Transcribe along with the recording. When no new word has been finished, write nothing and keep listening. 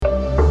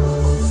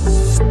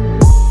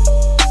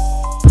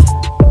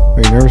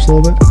just a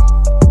little bit?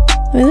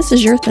 I mean, this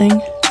is your thing,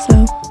 so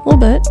a little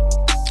bit.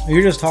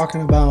 You're just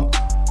talking about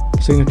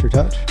SigNature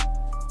touch.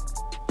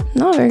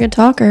 Not a very good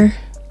talker.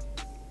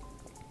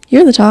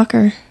 You're the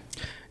talker.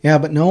 Yeah,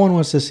 but no one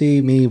wants to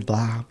see me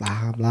blah,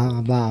 blah,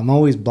 blah, blah. I'm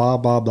always blah,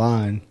 blah,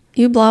 blah. And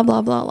You blah,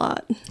 blah, blah a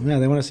lot. yeah,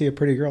 they want to see a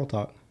pretty girl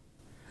talk.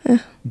 Eh.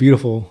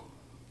 Beautiful,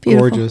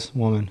 gorgeous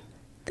woman.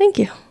 Thank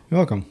you. You're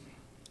welcome.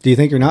 Do you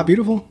think you're not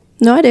beautiful?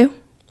 No, I do.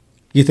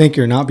 You think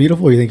you're not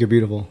beautiful or you think you're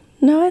beautiful?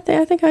 No, I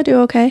think I do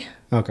okay.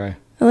 Okay.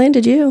 I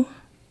landed you.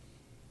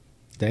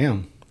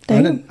 Damn.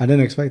 Damn. I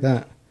didn't expect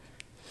that.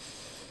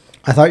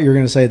 I thought you were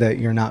going to say that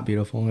you're not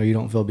beautiful or you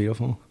don't feel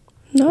beautiful.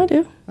 No, I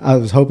do. I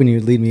was hoping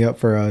you'd lead me up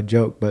for a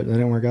joke, but it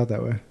didn't work out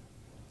that way.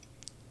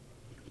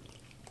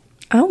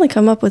 I only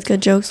come up with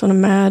good jokes when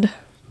I'm mad.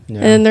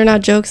 Yeah. And they're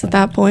not jokes at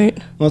that point.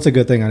 Well, it's a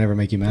good thing I never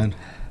make you mad.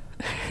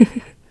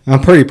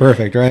 I'm pretty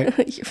perfect, right?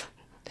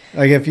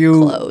 Like if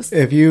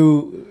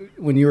you,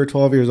 when you were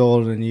 12 years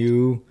old and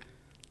you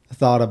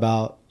thought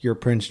about your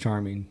Prince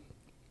Charming.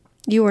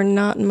 You were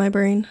not in my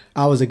brain.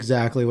 I was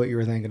exactly what you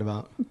were thinking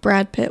about.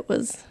 Brad Pitt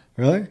was.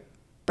 Really?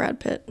 Brad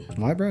Pitt.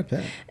 Why Brad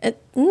Pitt?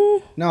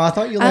 No, I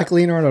thought you liked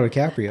Leonardo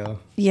DiCaprio.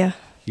 Yeah.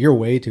 You're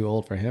way too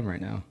old for him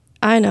right now.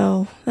 I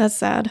know. That's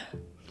sad.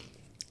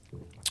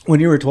 When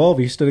you were 12,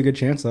 you stood a good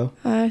chance, though.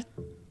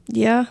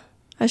 Yeah.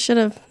 I should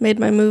have made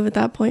my move at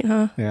that point,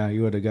 huh? Yeah,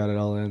 you would have got it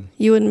all in.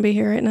 You wouldn't be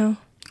here right now.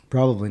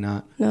 Probably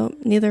not. No,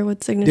 neither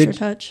would SigNature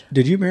touch.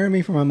 Did you marry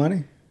me for my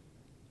money?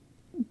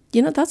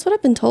 You know, that's what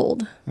I've been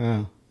told.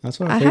 Oh, that's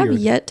what I have figured.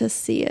 yet to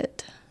see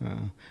it.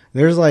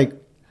 There's like,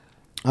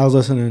 I was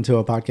listening to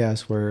a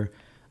podcast where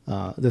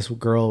this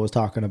girl was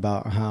talking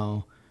about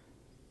how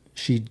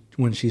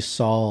when she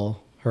saw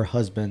her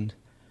husband,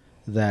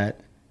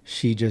 that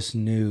she just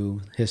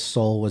knew his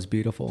soul was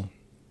beautiful.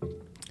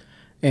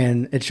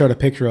 And it showed a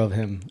picture of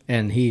him,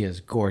 and he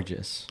is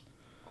gorgeous.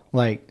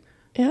 Like,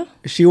 yeah,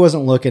 she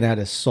wasn't looking at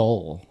his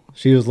soul.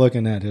 She was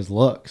looking at his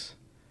looks.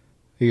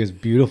 He is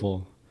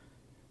beautiful.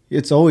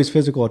 It's always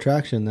physical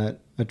attraction that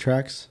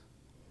attracts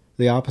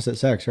the opposite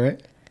sex,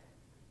 right?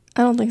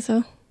 I don't think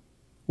so.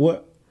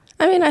 What?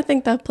 I mean, I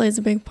think that plays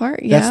a big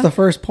part. Yeah, That's the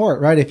first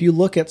part, right? If you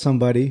look at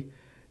somebody,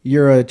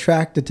 you're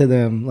attracted to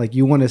them. Like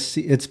you want to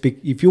see.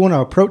 If you want to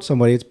approach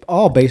somebody, it's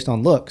all based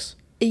on looks.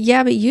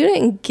 Yeah, but you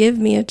didn't give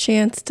me a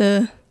chance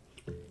to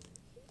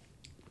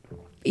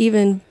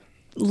even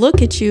look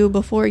at you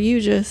before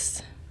you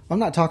just. I'm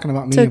not talking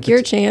about me. Took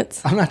your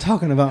chance. I'm not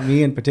talking about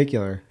me in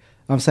particular.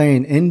 I'm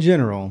saying in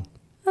general.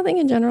 I think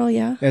in general,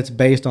 yeah. It's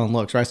based on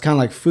looks, right? It's kind of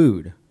like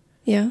food.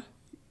 Yeah.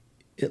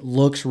 It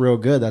looks real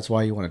good. That's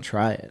why you want to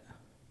try it.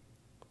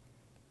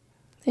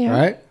 Yeah.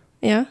 Right?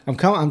 Yeah. I'm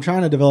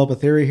trying to develop a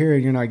theory here,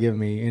 and you're not giving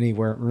me any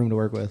room to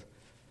work with.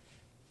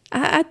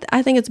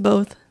 I think it's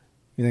both.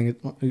 You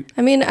think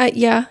I mean,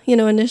 yeah,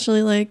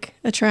 initially like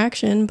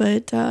attraction,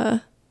 but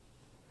that's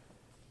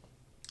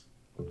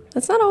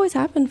not always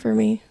happened for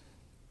me.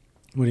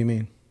 What do you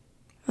mean?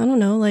 I don't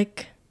know.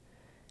 Like,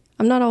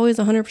 I'm not always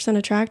 100%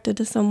 attracted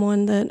to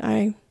someone that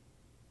I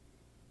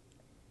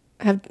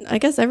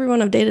guess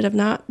everyone I've dated have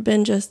not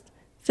been just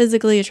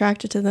physically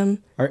attracted to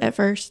them at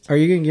first. Are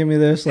you going to give me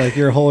this? Like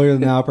you're a holier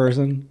than thou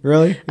person?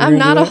 Really? I'm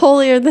not a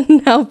holier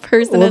than thou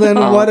person well, at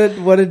all.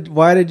 Well, then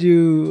why did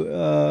you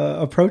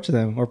approach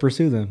them or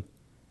pursue them?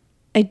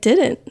 I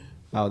didn't.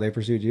 Oh, they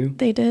pursued you?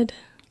 They did.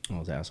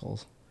 Those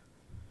assholes.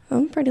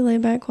 I'm pretty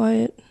laid back,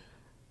 quiet.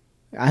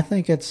 I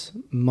think it's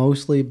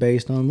mostly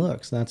based on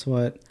looks. That's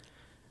what...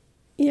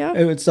 Yeah.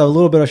 It's a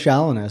little bit of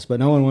shallowness, but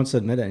no one wants to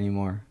admit it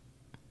anymore.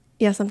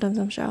 Yeah, sometimes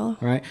I'm shallow.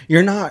 Right?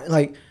 You're not,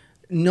 like...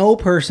 No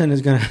person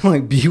is going to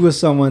like be with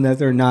someone that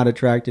they're not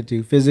attracted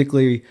to,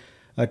 physically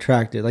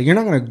attracted. Like, you're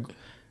not going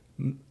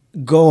to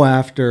go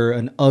after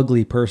an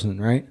ugly person,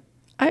 right?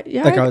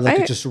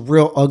 Like just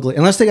real ugly,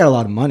 unless they got a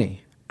lot of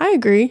money. I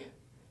agree.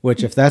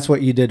 Which, if that's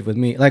what you did with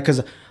me, like,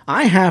 because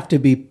I have to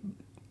be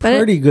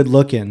pretty good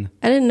looking.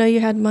 I didn't know you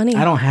had money.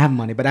 I don't have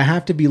money, but I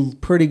have to be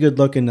pretty good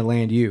looking to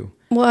land you.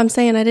 Well, I'm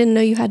saying I didn't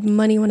know you had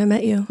money when I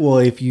met you. Well,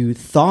 if you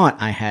thought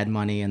I had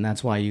money and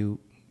that's why you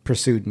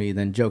pursued me,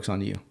 then joke's on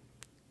you.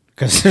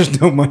 Because there's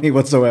no money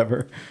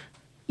whatsoever.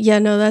 Yeah,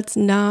 no, that's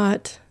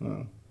not.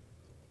 Oh.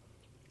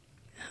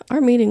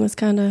 Our meeting was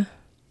kind of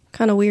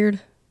weird.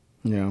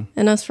 Yeah.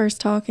 And us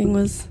first talking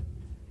was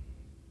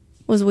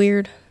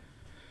weird.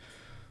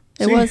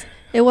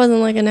 It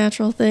wasn't like a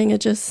natural thing.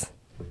 It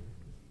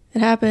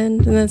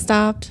happened and then it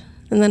stopped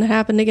and then it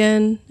happened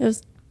again. It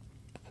was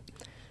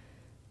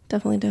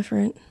definitely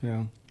different.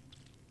 Yeah.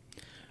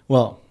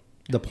 Well,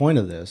 the point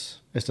of this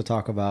is to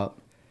talk about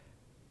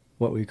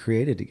what we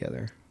created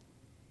together.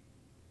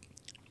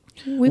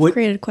 We've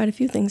created quite a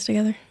few things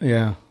together.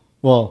 Yeah.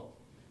 Well,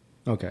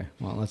 okay.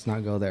 Well, let's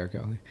not go there,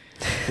 Kelly.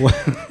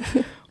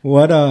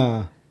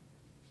 Well,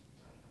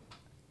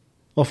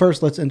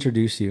 first, let's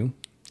introduce you.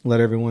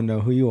 Let everyone know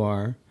who you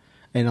are.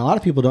 And a lot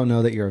of people don't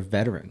know that you're a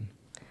veteran.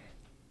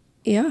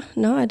 Yeah.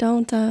 No, I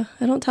don't. I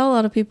don't tell a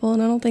lot of people,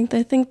 and I don't think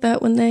they think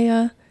that when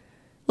they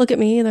look at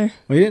me either.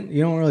 Well,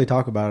 you don't really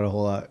talk about it a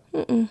whole lot.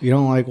 Mm-mm. You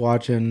don't like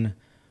watching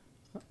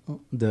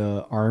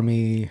the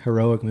Army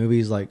heroic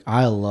movies, like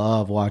I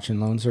love watching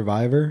Lone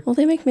Survivor. Well,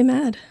 they make me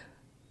mad.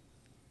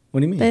 What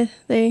do you mean?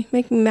 They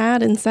make me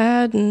mad and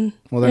sad and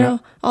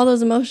all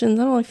those emotions.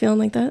 I don't like feeling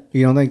like that.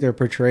 You don't think they're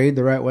portrayed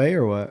the right way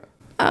or what?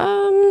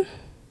 Well,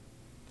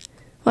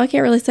 I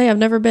can't really say. I've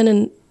never been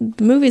in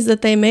the movies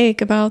that they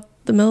make about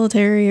the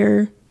military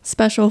or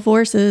special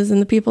forces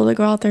and the people that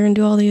go out there and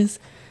do all these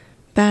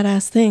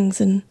badass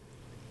things. And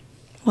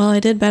while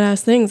I did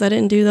badass things, I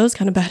didn't do those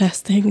kind of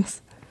badass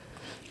things.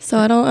 So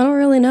I don't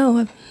really know.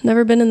 I've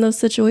never been in those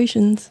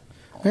situations.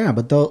 Yeah,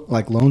 but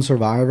like Lone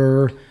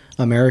Survivor,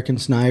 American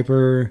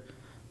Sniper,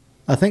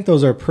 I think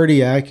those are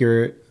pretty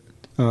accurate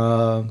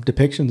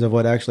depictions of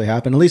what actually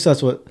happened. At least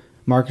that's what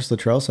Marcus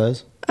Luttrell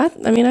says. I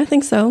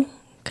think so,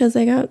 because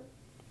they got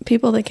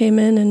people that came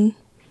in and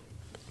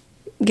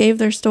gave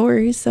their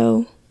stories,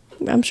 so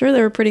I'm sure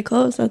they were pretty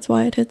close. That's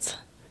why it hits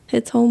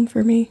home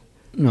for me.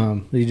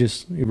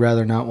 You'd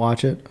rather not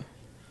watch it?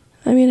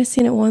 I mean, I've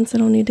seen it once. I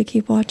don't need to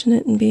keep watching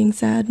it and being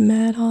sad and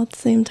mad all at the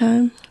same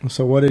time.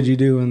 So what did you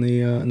do in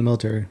the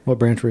military? What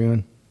branch were you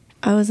in?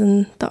 I was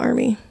in the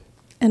Army,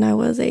 and I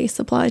was a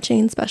supply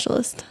chain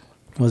specialist.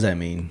 What does that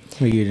mean?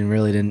 Well, you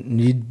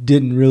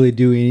didn't really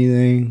do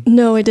anything?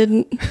 No, I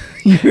didn't.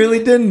 You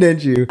really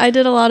didn't you? I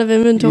did a lot of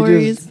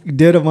inventories. You just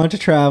did a bunch of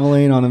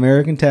traveling on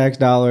American tax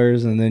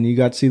dollars, and then you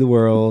got to see the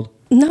world.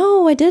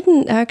 No, I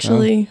didn't,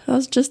 actually. Oh. I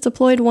was just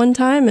deployed one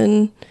time,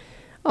 and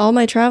all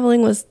my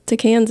traveling was to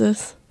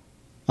Kansas.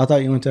 I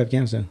thought you went to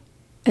Afghanistan.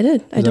 I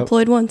did. I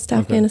deployed once to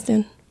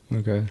Afghanistan.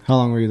 Okay. How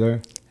long were you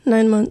there?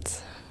 9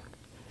 months.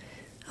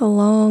 A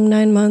long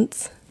 9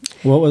 months.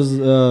 What was,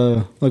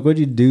 what did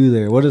you do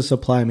there? What does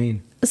supply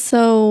mean?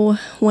 So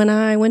when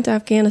I went to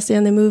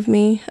Afghanistan, they moved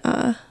me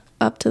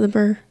up to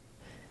the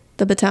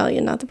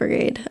battalion, not the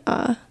brigade.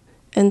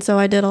 And so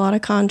I did a lot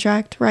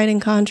of writing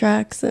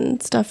contracts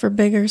and stuff for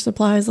bigger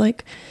supplies,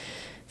 like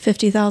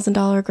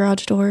 $50,000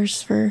 garage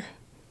doors for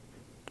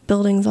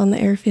buildings on the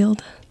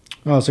airfield.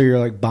 Oh, so you're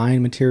like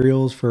buying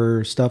materials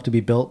for stuff to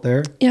be built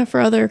there? Yeah, for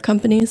other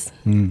companies.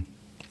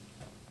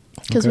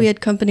 Because we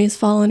had companies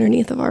fall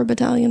underneath of our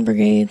battalion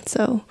brigade,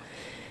 so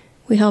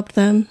we helped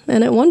them.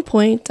 And at one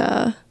point,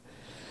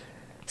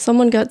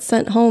 someone got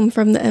sent home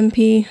from the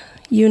MP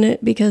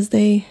unit because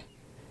they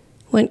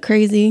went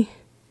crazy.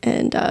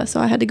 And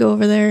so I had to go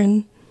over there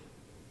and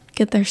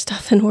get their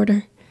stuff in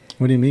order.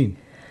 What do you mean?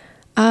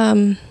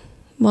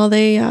 Well,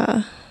 they,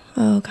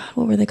 what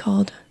were they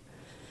called?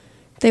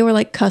 They were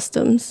like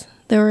customs.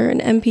 They were an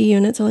MP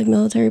unit, so like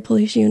military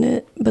police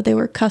unit, but they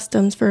were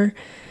customs for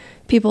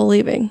people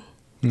leaving.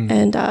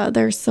 And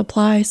their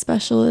supply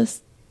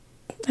specialist,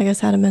 I guess,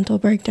 had a mental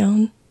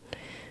breakdown,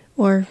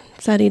 or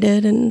said he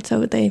did, and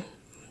so they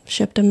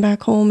shipped him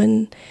back home,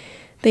 and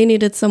they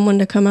needed someone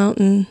to come out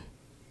and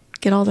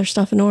get all their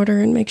stuff in order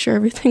and make sure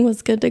everything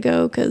was good to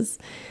go, because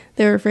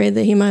they were afraid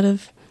that he might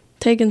have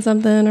taken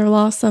something or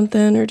lost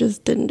something or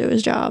just didn't do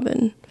his job.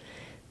 And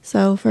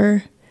so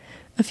for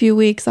a few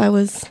weeks, I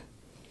was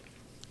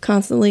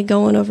constantly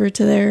going over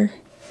to their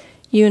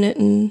unit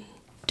and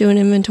doing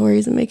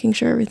inventories and making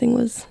sure everything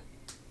was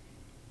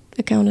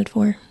accounted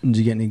for. Did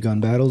you get any gun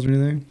battles or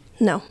anything?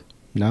 No.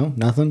 No?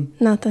 Nothing?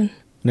 Nothing.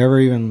 Never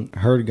even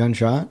heard a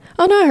gunshot?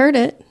 Oh, no, I heard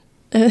it.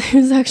 It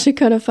was actually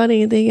kind of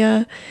funny.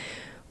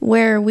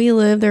 Where we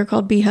live, they're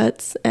called bee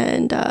huts,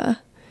 and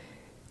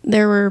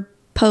there were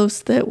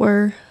posts that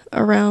were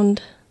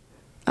around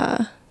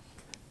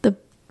the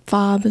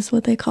fob is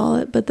what they call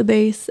it, but the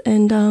base,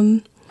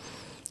 and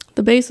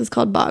the base was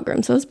called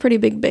Bagram, so it was a pretty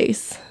big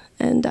base.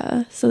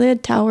 And so they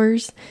had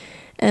towers,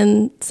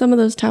 and some of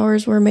those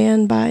towers were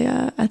manned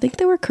by, I think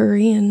they were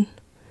Korean.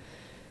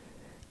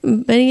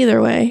 But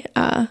either way,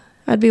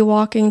 I'd be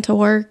walking to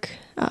work,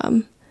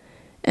 and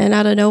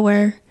out of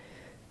nowhere,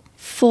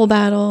 full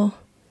battle,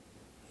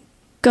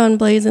 gun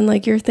blazing,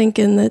 like you're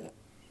thinking that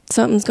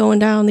something's going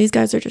down. These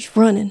guys are just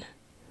running.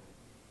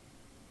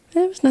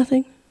 It was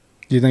nothing.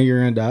 Do you think you're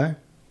going to die?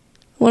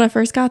 When I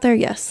first got there,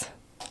 yes.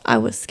 I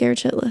was scared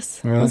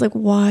shitless. Really? I was like,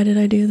 why did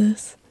I do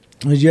this?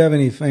 Did you have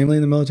any family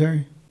in the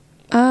military?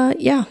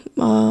 Yeah.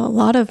 A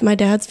lot of my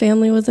dad's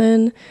family was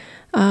in.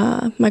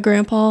 My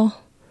grandpa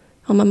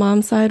on my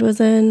mom's side was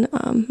in.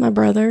 My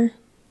brother,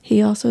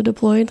 he also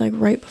deployed like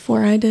right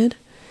before I did.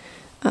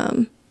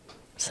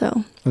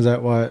 So. Was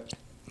that what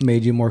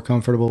made you more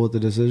comfortable with the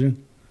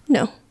decision?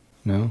 No.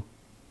 No?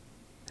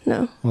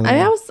 No. Well,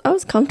 I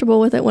was comfortable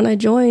with it when I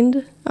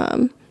joined.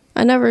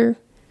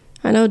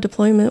 I know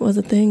deployment was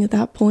a thing at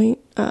that point,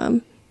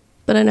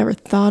 but I never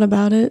thought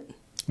about it.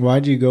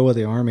 Why'd you go with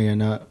the Army and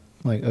not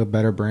like a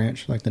better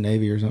branch like the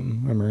Navy or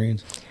something, or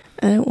Marines?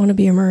 I didn't want to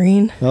be a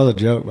Marine. That was a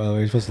joke, by the way.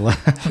 You're supposed to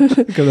laugh.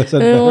 Because I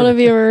said I didn't want to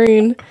be a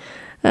Marine.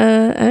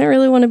 I didn't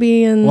really want to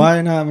be in...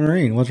 Why not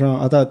Marine? What's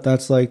wrong? I thought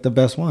that's like the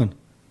best one.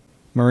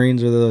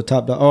 Marines are the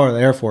top... or the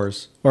Air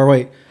Force. Or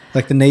wait,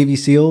 like the Navy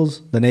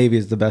SEALs? The Navy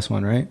is the best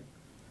one, right?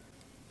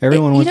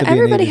 Everyone wants to be a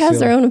Navy Everybody has SEAL.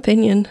 their own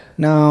opinion.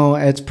 No,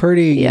 it's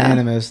pretty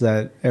unanimous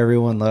that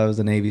everyone loves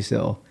the Navy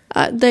SEAL.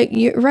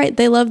 You're right.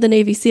 They love the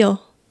Navy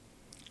SEAL.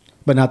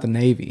 But not the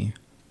Navy.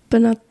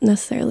 but not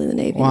necessarily the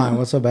Navy. Why? No.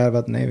 What's so bad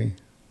about the Navy?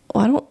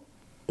 Well,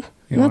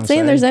 I'm not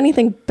saying there's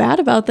anything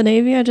bad about the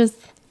Navy. I don't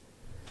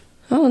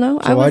know.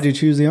 So why'd you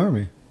choose the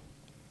Army?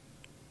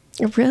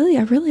 I really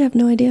have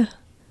no idea.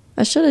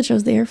 I should have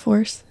chose the Air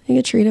Force. You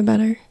get treated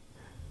better.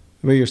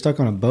 But you're stuck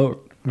on a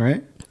boat,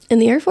 right? In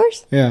the Air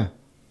Force? Yeah.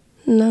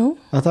 No.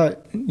 I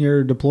thought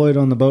you're deployed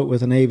on the boat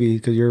with the Navy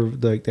because you're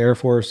the Air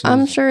Force.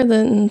 I'm sure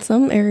that in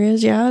some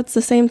areas, yeah, it's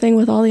the same thing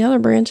with all the other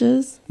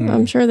branches.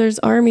 I'm sure there's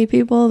Army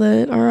people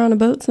that are on a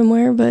boat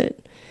somewhere, but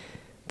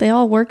they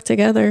all work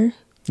together.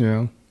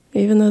 Yeah.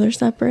 Even though they're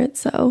separate,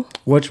 so.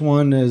 Which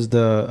one is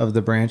of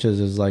the branches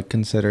is like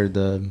considered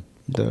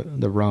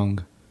the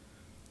rung,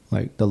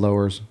 like the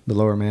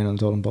lower man on the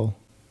totem pole?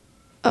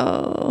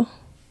 Oh,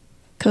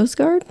 Coast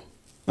Guard?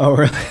 Oh,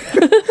 really?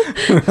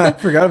 I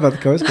forgot about the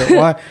Coast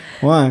Guard.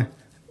 Why?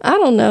 I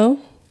don't know.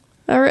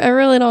 I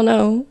really don't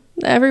know.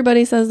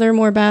 Everybody says they're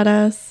more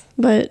badass,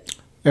 but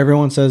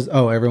everyone says.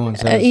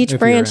 Each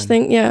branch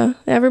thing, yeah.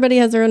 Everybody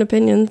has their own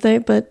opinions.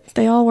 But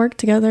they all work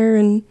together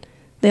and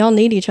they all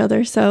need each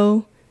other.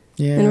 So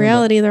yeah, in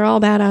reality, they're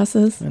all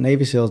badasses. The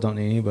Navy SEALs don't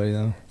need anybody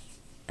though.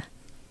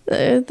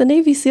 The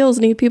Navy SEALs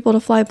need people to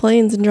fly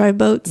planes and drive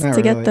boats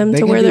to get them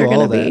to where they're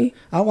going to be.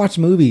 I watch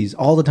movies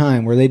all the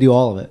time where they do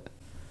all of it.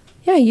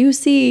 Yeah, you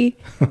see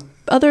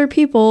other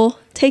people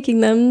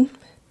taking them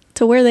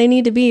to where they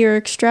need to be or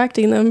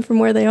extracting them from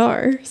where they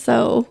are.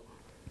 So,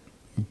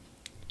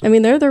 I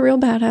mean, they're the real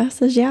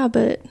badasses, yeah,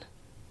 but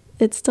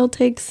it still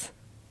takes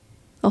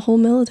a whole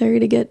military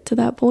to get to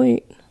that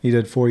point. You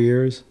did 4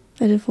 years?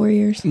 I did 4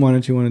 years. Why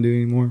didn't you want to do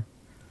any more?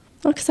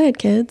 Well, because I had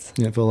kids.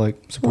 You didn't feel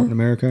like supporting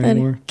America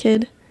anymore? I had a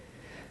kid.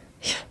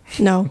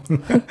 No.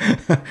 You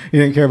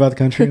didn't care about the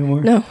country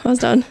anymore? No, I was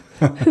done.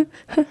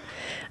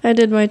 I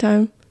did my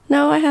time.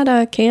 No, I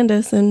had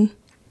Candace and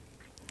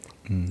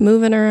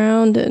moving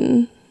around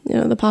and,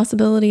 the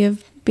possibility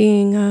of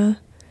being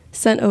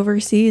sent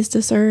overseas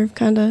to serve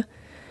kind of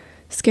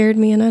scared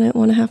me, and I didn't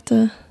want to have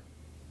to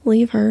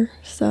leave her,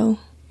 so.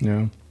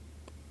 Yeah.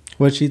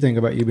 What'd she think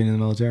about you being in the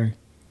military?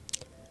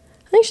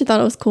 I think she thought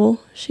it was cool.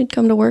 She'd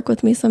come to work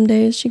with me some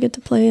days. She'd get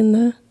to play in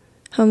the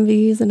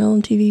Humvees and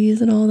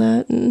LMTVs and all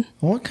that. And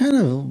what kind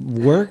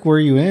of work were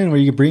you in where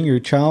you could bring your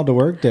child to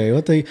work day?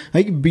 You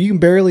can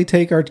barely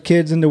take our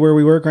kids into where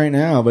we work right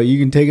now, but you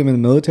can take them in the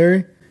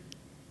military?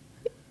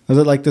 Was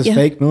it like this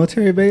fake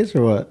military base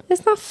or what?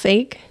 It's not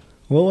fake.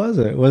 What was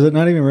it? Was it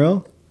not even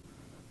real?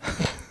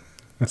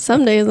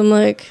 Some days I'm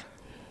like,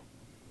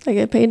 I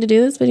get paid to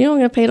do this, but you don't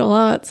get paid a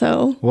lot,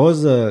 so.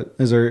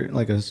 Is there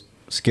like a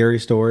scary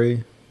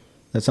story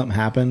that something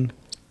happened?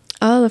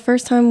 Oh, the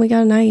first time we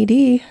got an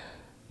IED.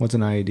 What's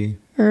an IED?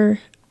 Or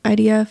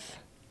IDF.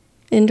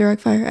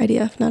 Indirect fire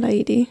IDF, not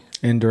IED.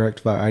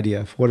 Indirect fire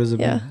IDF. What does it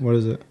mean? What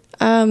is it?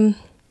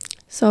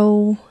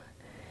 So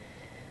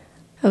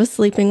I was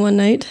sleeping one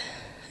night.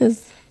 It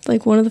was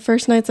like one of the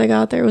first nights I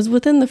got there. It was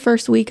within the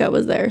first week I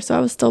was there, so I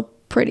was still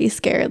pretty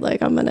scared,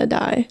 like I'm gonna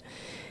die.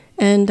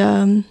 And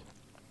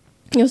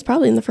it was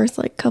probably in the first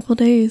like couple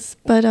days,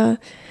 but I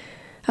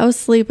was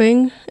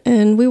sleeping,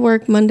 and we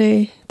work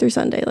Monday through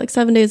Sunday, like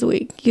 7 days a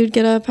week. You'd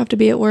get up, have to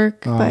be at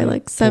work by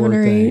like 7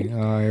 or 8.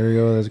 Oh, here we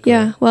go. That's great.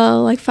 Yeah,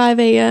 well, like 5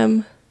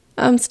 a.m.,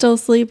 I'm still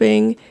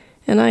sleeping,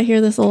 and I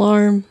hear this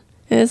alarm,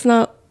 and it's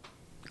not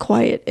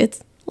quiet.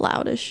 It's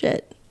loud as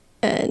shit.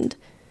 And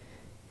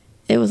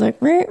it was like,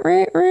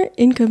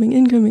 incoming.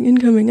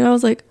 And I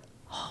was like,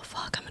 oh,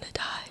 fuck, I'm going to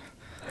die.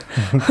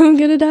 I'm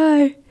going to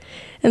die.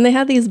 And they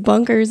had these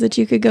bunkers that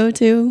you could go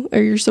to, or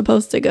you're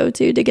supposed to go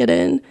to get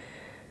in.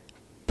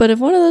 But if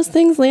one of those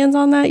things lands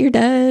on that, you're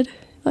dead.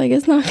 Like,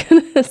 it's not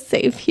going to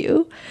save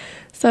you.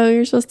 So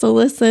you're supposed to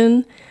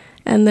listen.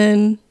 And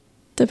then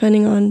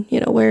depending on,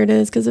 where it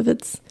is, because if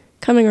it's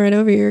coming right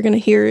over you, you're going to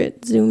hear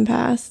it zoom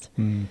past.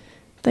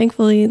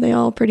 Thankfully, they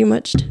all pretty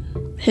much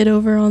hit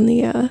over on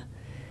the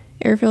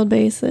airfield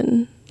base.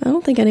 And I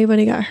don't think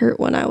anybody got hurt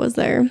when I was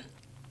there.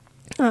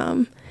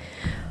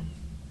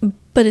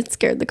 But it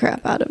scared the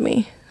crap out of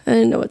me. I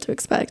didn't know what to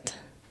expect.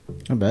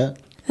 I bet.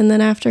 And then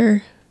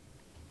after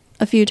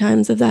a few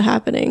times of that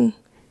happening,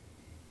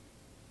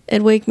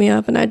 it'd wake me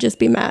up and I'd just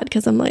be mad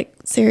because I'm like,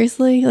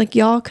 seriously? Like,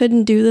 y'all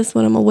couldn't do this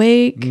when I'm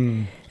awake?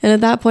 And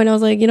at that point, I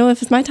was like,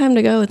 if it's my time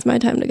to go, it's my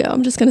time to go.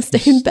 I'm just going to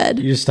stay in bed.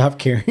 You just stopped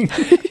caring?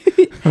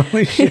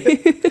 Holy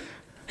shit.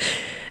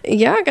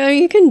 Yeah, I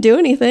mean, you can do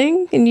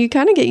anything and you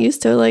kind of get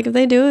used to it. Like, if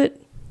they do it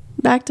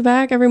back to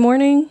back every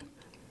morning,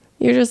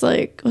 you're just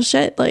like, well,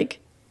 shit, like,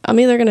 I'm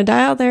either going to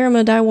die out there or I'm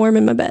going to die warm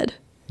in my bed.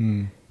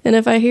 And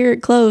if I hear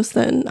it close,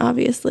 then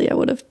obviously I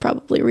would have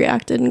probably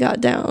reacted and got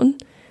down.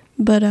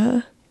 But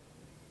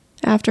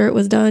after it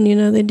was done,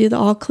 they do the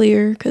all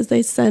clear because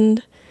they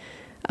send,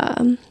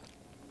 I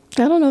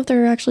don't know if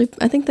they're actually,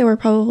 I think they were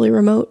probably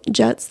remote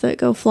jets that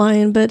go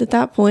flying. But at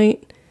that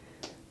point,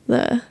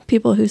 the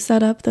people who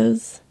set up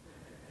those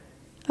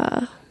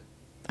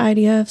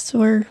IDFs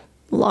were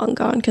long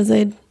gone because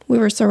we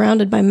were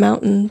surrounded by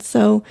mountains.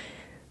 So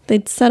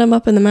they'd set them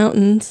up in the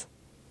mountains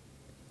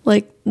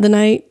like the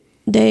night,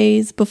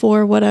 days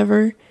before,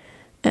 whatever,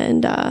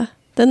 and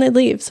then then they'd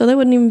leave. So they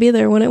wouldn't even be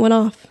there when it went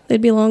off.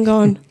 They'd be long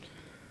gone.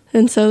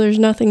 And so there's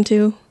nothing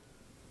to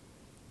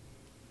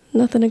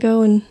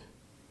go and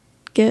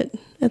get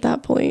at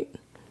that point.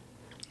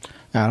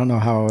 I don't know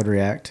how I would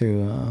react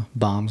to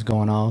bombs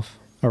going off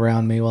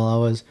around me while I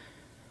was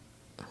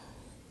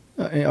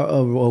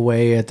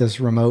away at this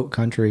remote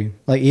country.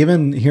 Like,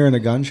 even hearing a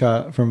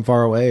gunshot from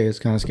far away is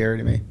kind of scary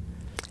to me.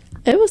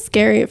 It was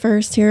scary at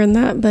first hearing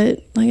that,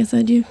 but like I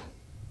said,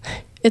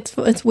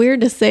 it's weird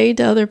to say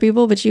to other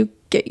people, but you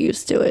get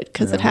used to it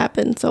because it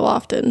happens so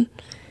often.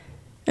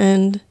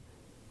 And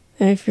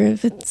if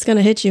it's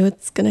gonna hit you,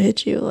 it's gonna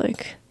hit you.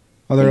 Like,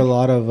 are there a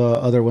lot of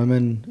other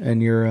women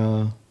in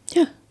your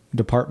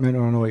department? I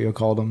don't know what you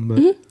called them,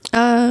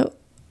 but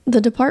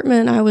the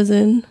department I was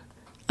in,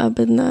 up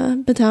in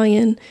the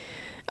battalion,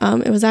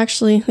 it was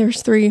actually,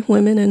 there's 3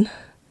 women and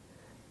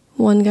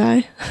 1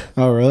 guy.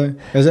 Oh, really?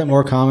 Is it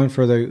more common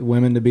for the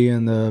women to be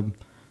in the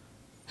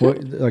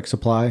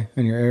supply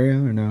in your area,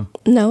 or no?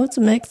 No, it's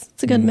a mix.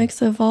 It's a good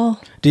mix of all.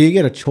 Do you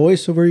get a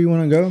choice of where you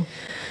want to go?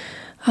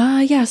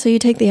 Yeah. So you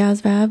take the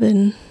ASVAB,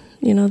 and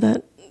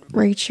that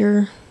rates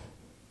your,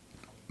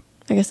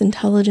 I guess,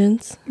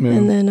 intelligence,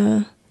 and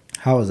then.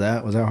 How was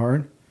that? Was that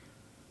hard?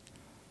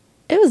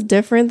 It was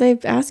different. They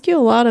ask you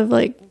a lot of,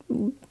 like,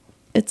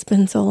 it's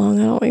been so long,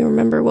 I don't even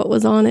remember what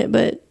was on it,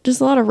 but just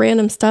a lot of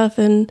random stuff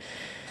and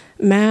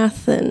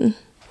math and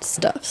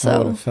stuff. So I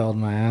would have failed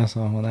my ass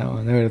off on that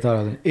one. They would have thought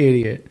I was an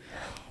idiot.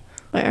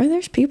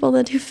 There's people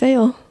that do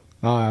fail.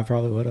 Oh, I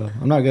probably would have.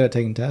 I'm not good at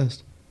taking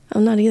tests.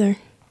 I'm not either.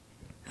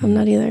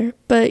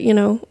 But,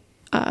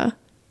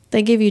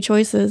 they give you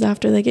choices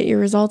after they get your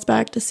results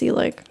back to see,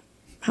 like,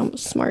 how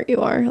smart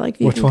you are. Like,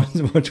 which ones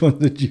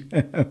did you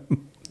have?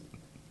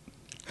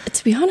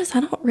 To be honest,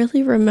 I don't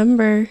really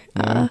remember.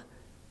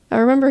 I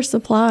remember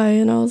supply,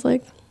 and I was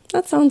like,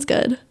 that sounds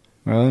good.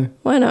 Really?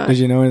 Why not? Did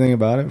you know anything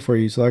about it before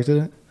you selected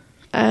it?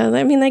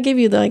 They give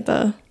you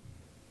the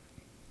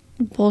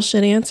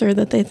bullshit answer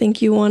that they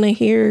think you want to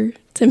hear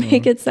to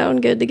make it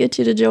sound good to get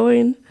you to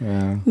join.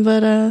 Yeah.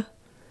 But I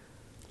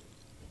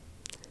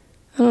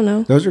don't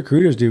know. Those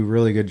recruiters do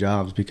really good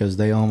jobs, because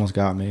they almost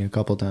got me a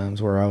couple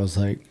times where I was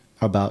like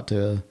I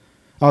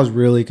was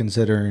really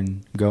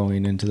considering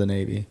going into the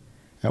Navy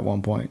at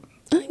one point.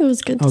 I think it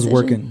was a good decision. I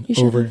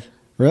was working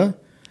Really?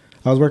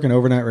 I was working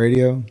overnight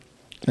radio,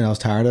 and I was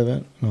tired of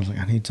it. And I was like,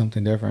 I need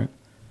something different.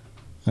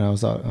 And I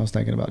was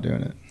thinking about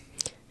doing it.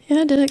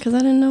 Yeah, I did it because I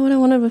didn't know what I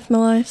wanted with my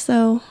life.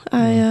 So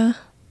I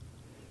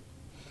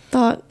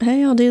thought,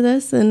 hey, I'll do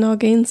this, and I'll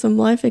gain some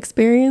life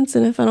experience.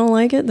 And if I don't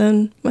like it,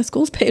 then my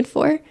school's paid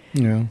for.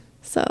 Yeah.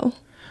 So.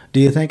 Do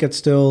you think it's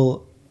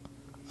still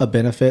a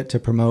benefit to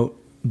promote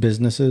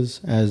businesses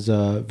as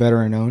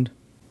veteran-owned?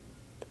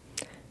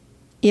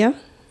 Yeah.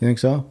 You think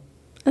so?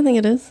 I think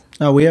it is.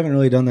 Oh, we haven't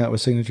really done that with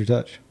SigNature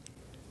Touch.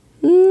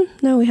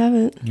 No, we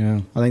haven't.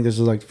 Yeah. I think this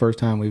is like the first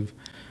time we've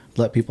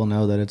let people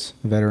know that it's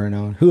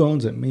veteran-owned. Who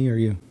owns it, me or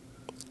you?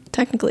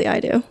 Technically, I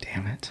do.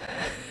 Damn it.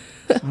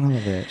 Son of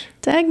a bitch.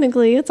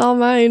 Technically, it's all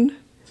mine.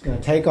 It's going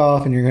to take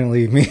off, and you're going to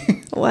leave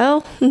me.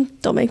 Well,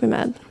 don't make me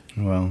mad.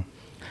 Well,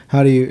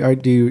 how do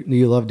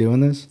you love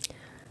doing this?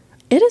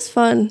 It is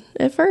fun.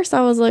 At first,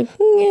 I was like,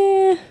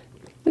 yeah,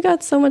 we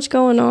got so much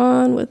going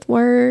on with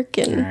work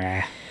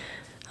and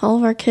all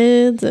of our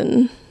kids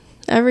and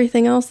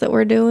everything else that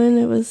we're doing.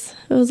 It was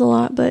a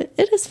lot, but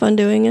it is fun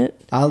doing it.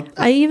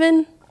 I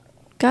even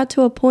got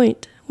to a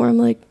point where I'm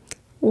like,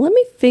 let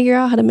me figure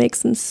out how to make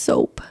some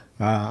soap.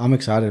 I'm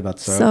excited about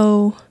soap.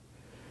 So,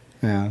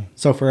 yeah.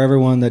 So for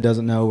everyone that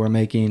doesn't know, we're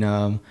making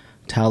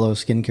Tallow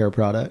skincare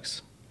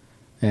products,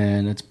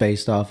 and it's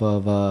based off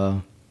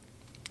of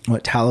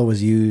what tallow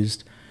was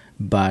used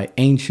by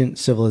ancient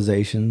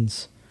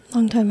civilizations.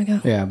 Long time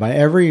ago. Yeah,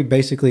 by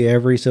basically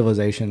every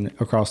civilization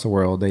across the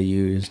world, they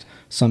used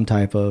some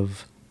type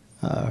of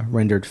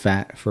rendered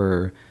fat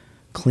for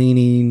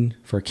cleaning,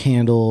 for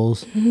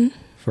candles,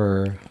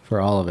 for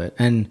all of it.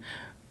 And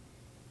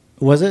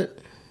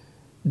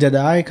did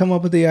I come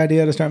up with the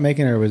idea to start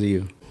making it, or was it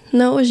you?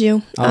 No, it was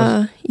you.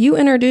 You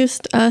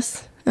introduced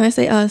us, and I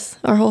say us,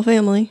 our whole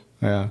family.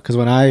 Yeah, because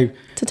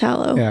to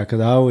Tallow. Yeah, because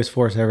I always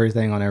force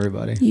everything on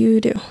everybody.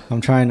 You do. I'm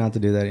trying not to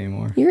do that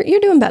anymore. You're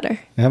doing better.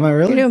 Am I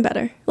really? You're doing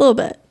better. A little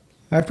bit.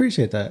 I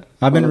appreciate that.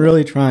 I've been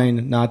really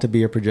trying not to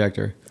be a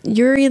projector.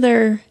 You're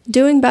either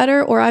doing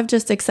better, or I've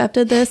just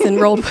accepted this and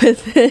rolled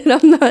with it.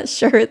 I'm not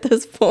sure at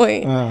this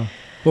point. Well,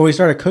 we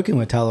started cooking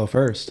with tallow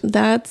first.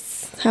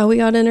 That's how we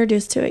got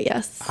introduced to it,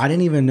 yes. I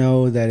didn't even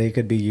know that it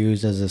could be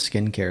used as a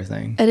skincare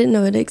thing. I didn't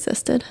know it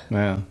existed.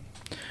 Yeah.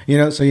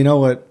 So you know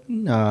what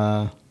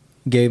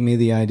gave me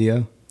the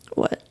idea?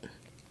 What?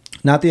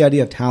 Not the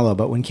idea of tallow,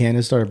 but when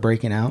Candace started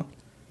breaking out,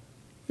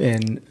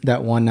 and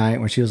that one night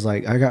when she was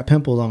like, I got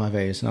pimples on my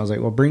face. And I was like,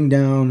 well, bring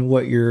down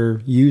what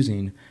you're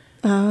using.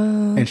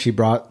 And she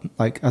brought,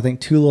 like, I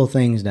think 2 little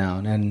things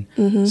down. And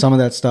some of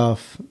that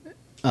stuff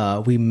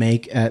we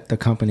make at the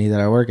company that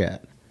I work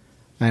at.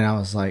 And I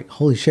was like,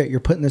 holy shit, you're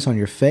putting this on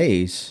your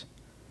face.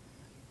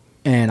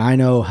 And I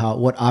know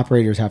what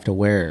operators have to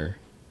wear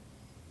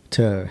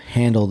to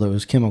handle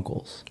those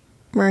chemicals.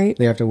 Right.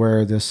 They have to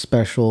wear this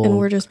special... And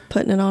we're just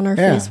putting it on our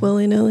face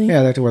willy-nilly. Yeah,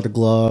 they have to wear the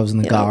gloves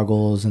and the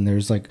goggles, and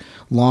there's like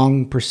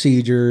long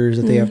procedures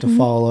that they have to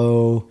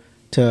follow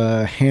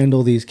to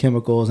handle these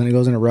chemicals, and it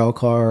goes in a rail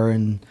car,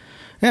 and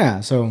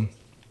so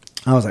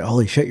I was like,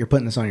 holy shit, you're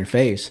putting this on your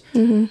face.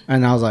 And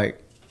I was like,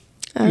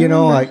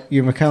 like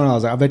you're McKenna, I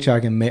was like,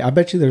 I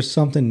bet you there's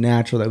something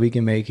natural that we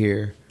can make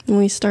here. And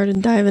we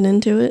started diving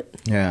into it.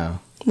 Yeah.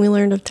 We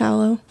learned of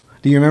tallow.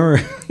 Do you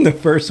remember the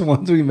first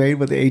ones we made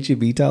with the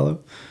H-E-B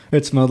tallow?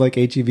 It smelled like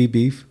H-E-B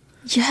beef.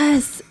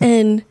 Yes,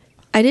 and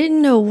I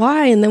didn't know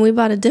why, and then we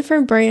bought a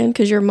different brand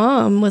because your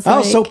mom was I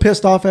was so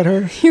pissed off at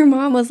her. Your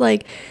mom was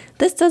like,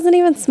 this doesn't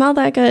even smell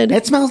that good.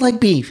 It smells like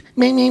beef.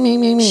 Me, me, me,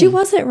 me, me. She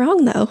wasn't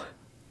wrong, though.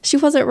 She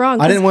wasn't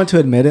wrong. I didn't want to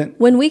admit it.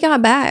 When we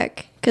got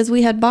back, because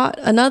we had bought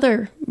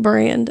another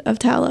brand of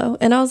tallow,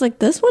 and I was like,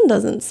 this one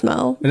doesn't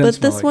smell, but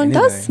this one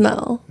does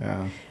smell.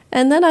 Yeah.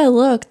 And then I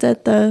looked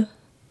at the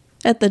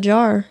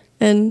jar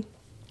and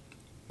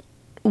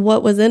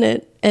what was in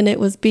it, and it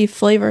was beef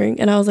flavoring,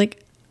 and I was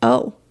like,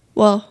 oh,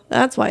 well,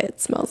 that's why it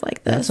smells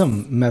like this. That's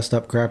some messed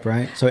up crap,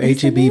 right? So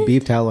H-E-B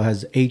beef tallow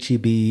has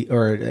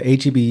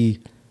H-E-B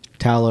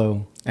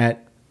tallow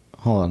at...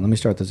 Hold on, let me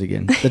start this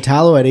again. The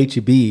tallow at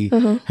H-E-B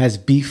has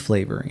beef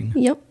flavoring.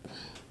 Yep.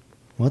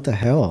 What the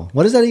hell?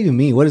 What does that even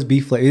mean? What is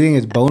beef flavor? You think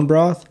it's bone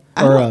broth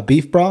or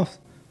beef broth?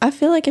 I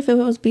feel like if it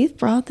was beef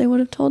broth, they would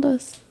have told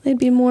us. They'd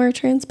be more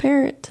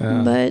transparent.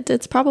 But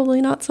it's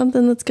probably not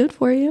something that's good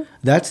for you.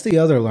 That's the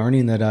other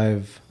learning that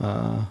I've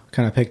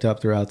kind of picked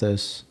up throughout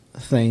this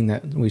thing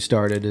that we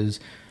started is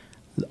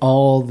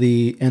all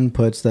the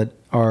inputs that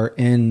are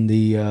in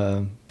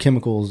the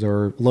chemicals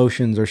or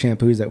lotions or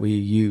shampoos that we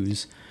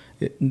use.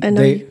 I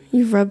know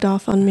you've rubbed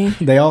off on me.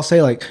 They all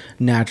say like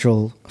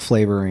natural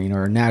flavoring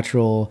or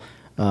natural...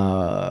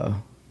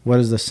 what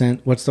is the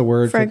scent? What's the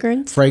word?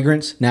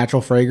 Fragrance.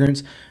 Natural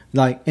fragrance.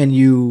 Like, and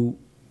you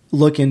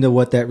look into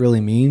what that really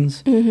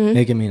means.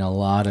 It can mean a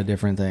lot of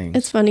different things.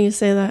 It's funny you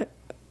say that.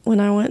 When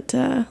I went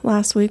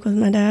last week with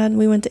my dad,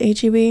 we went to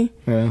H-E-B.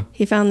 Yeah.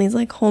 He found these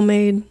like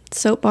homemade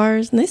soap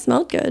bars, and they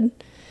smelled good.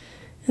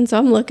 And so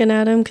I'm looking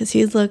at him because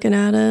he's looking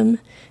at him,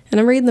 and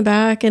I'm reading the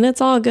back, and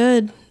it's all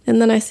good. And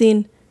then I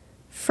seen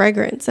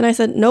fragrance, and I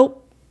said,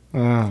 nope,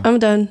 I'm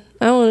done.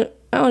 I don't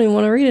even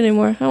want to read it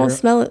anymore. I don't want to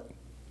smell it.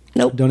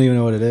 Nope. Don't even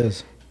know what it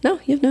is. No,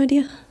 you have no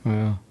idea.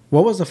 Wow.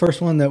 What was the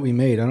first one that we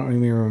made? I don't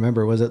even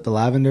remember. Was it the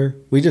lavender?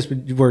 We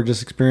were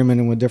just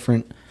experimenting with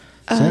different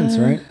scents,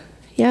 right?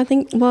 Yeah, I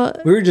think, we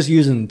were just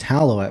using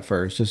tallow at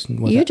first.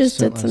 You just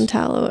did some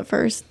tallow at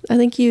first. I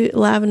think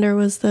lavender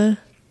was the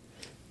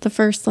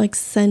first like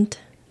scent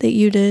that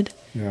you did.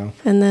 Yeah.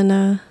 And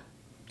then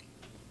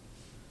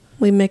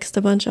we mixed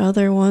a bunch of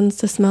other ones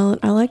to smell it.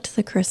 I liked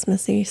the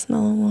Christmassy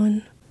smell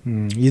one.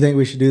 You think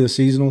we should do the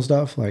seasonal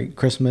stuff like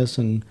Christmas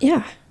and...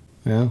 Yeah.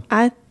 Yeah.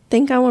 I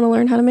think I want to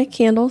learn how to make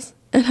candles,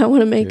 and I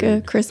want to make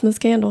a Christmas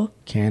candle.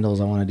 Candles.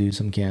 I want to do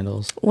some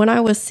candles. When I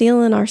was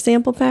sealing our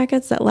sample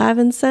packets, that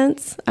lavender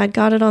scents, I'd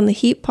got it on the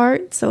heat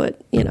part, so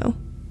it,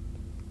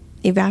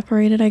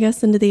 evaporated, I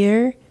guess, into the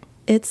air.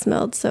 It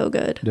smelled so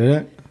good. Did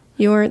it?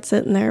 You weren't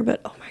sitting there,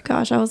 but oh my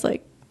gosh, I was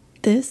like,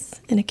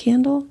 this in a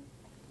candle?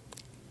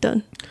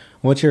 Done.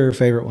 What's your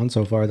favorite one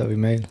so far that we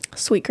made?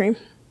 Sweet cream.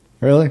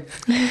 Really?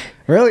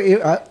 Really?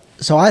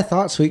 So I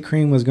thought sweet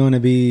cream was going to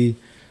be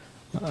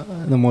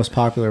the most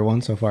popular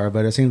one so far,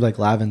 but it seems like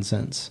lavender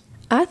scents.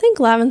 I think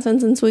lavender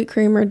scents and sweet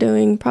cream are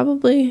doing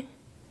probably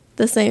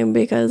the same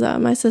because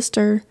my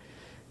sister,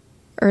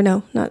 or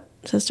no, not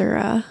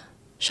sister,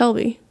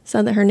 Shelby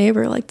said that her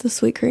neighbor liked the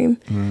sweet cream.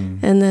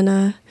 And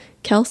then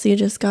Kelsey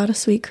just got a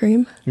sweet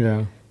cream.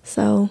 Yeah.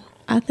 So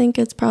I think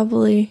it's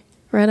probably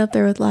right up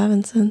there with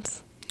lavender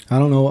scents. I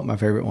don't know what my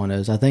favorite one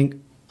is. I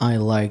think I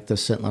like the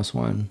scentless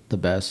one the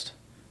best,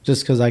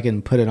 just because I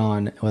can put it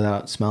on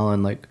without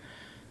smelling like.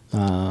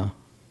 I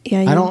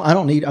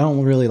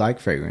don't really like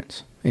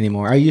fragrance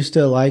anymore. I used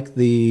to like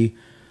the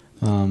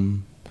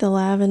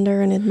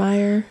lavender and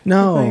admire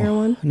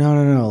one.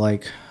 No.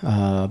 Like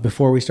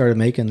before we started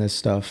making this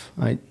stuff,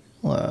 the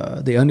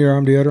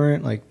underarm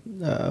deodorant. Like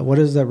what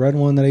is that red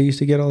one that I used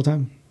to get all the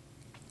time?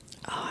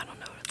 Oh, I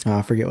don't know.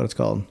 I forget what it's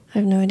called. I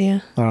have no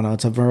idea. I don't know.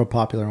 It's a very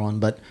popular one,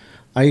 but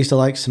I used to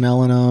like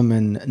smelling them,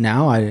 and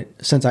now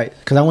because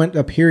I went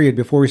a period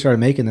before we started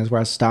making this where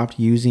I stopped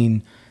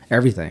using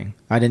everything.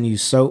 I didn't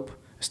use soap.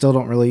 I still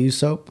don't really use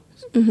soap.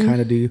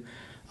 Kind of do,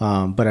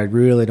 but I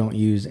really don't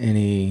use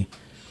any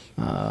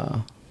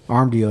arm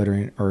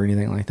deodorant or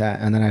anything like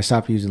that. And then I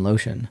stopped using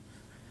lotion.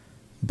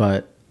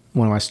 But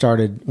when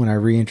I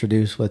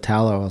reintroduced with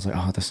tallow, I was like,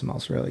 oh, this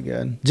smells really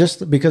good.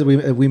 Just because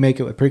we make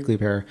it with prickly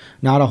pear.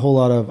 Not a whole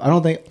lot of. I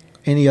don't think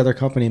any other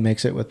company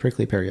makes it with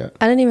prickly pear yet.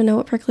 I didn't even know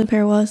what prickly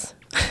pear was.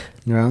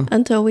 Yeah.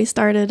 Until we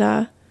started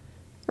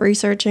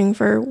researching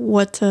for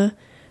what to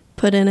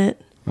put in it.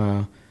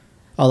 A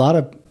lot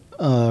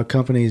of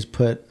companies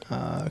put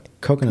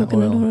coconut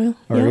oil.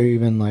 Or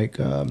even like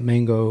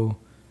mango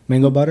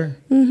butter,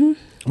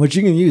 which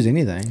you can use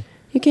anything.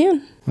 You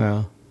can.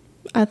 Well,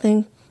 I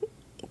think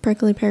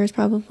Prickly pear is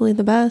probably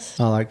the best.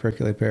 I like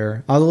prickly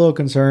pear. I was a little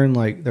concerned,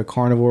 like the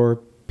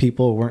carnivore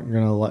people weren't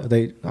gonna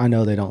like. I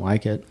know they don't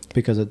like it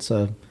because it's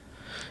a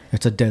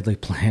deadly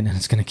plant and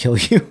it's gonna kill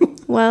you.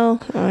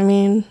 Well, I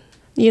mean,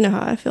 you know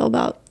how I feel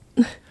about.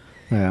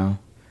 Yeah,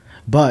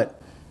 but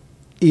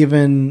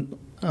even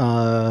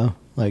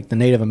like the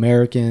Native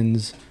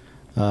Americans,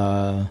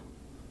 the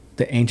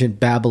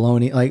ancient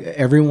Babylonian, like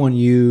everyone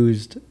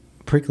used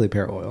prickly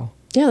pear oil.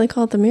 Yeah, they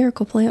call it the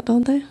miracle plant,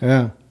 don't they?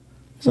 Yeah.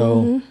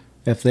 So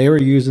if they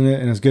were using it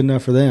and it's good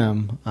enough for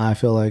them, I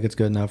feel like it's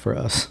good enough for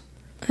us.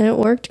 It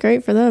worked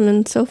great for them,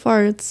 and so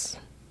far it's.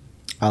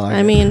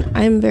 I mean,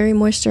 I'm very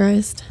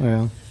moisturized.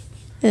 Yeah.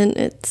 And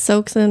it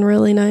soaks in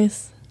really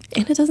nice,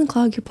 and it doesn't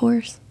clog your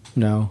pores.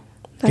 No.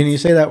 Can you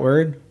say that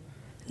word?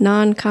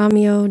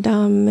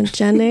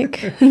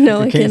 Non-comedogenic.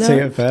 No, I can't cannot. say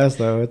it fast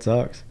though. It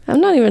sucks.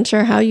 I'm not even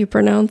sure how you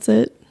pronounce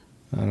it.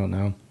 I don't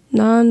know.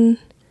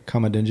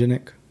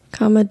 Non-comedogenic.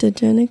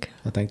 Comedogenic.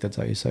 I think that's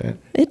how you say it.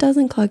 It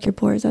doesn't clog your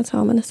pores. That's how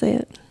I'm going to say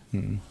it.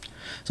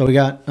 So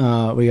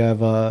we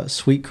have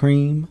Sweet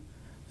Cream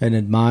and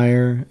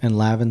Admire and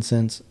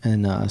Lavensense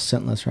and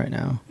Scentless right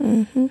now.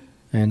 Mm-hmm.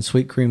 And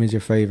Sweet Cream is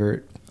your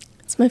favorite.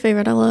 It's my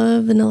favorite. I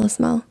love vanilla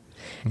smell.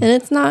 And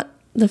it's not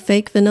the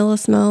fake vanilla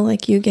smell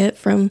like you get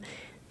from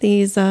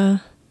these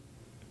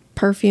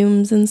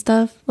perfumes and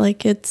stuff.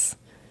 Like if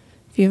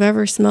you've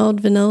ever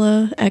smelled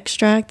vanilla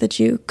extract that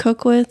you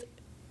cook with,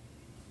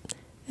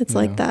 it's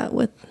like that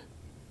with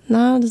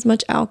not as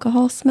much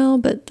alcohol smell,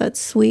 but that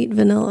sweet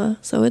vanilla.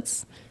 So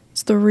it's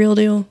the real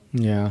deal.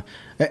 Yeah.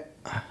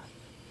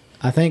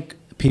 I think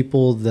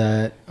people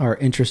that are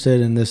interested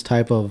in this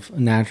type of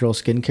natural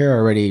skincare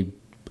already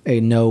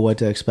know what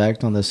to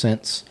expect on the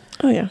scents.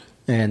 Oh, yeah.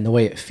 And the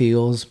way it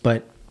feels.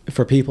 But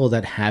for people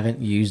that haven't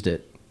used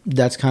it,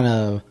 that's kind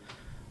of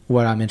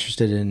what I'm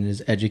interested in,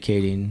 is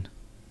educating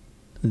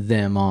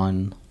them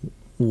on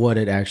what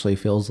it actually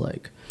feels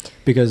like.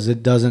 Because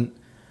it doesn't,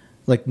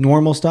 like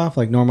normal stuff,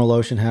 like normal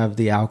lotion, have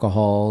the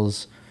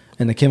alcohols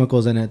and the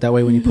chemicals in it. That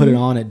way when you put it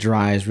on, it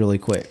dries really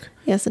quick.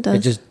 Yes, it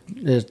does.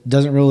 It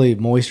doesn't really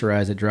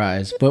moisturize, it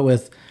dries. But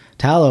with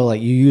tallow,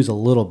 like you use a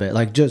little bit.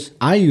 Like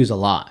I use a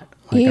lot.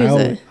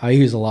 Like I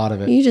use a lot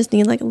of it. You just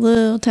need like a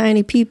little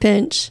tiny pea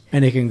pinch.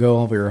 And it can go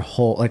over your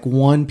whole, like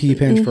one pea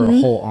pinch for a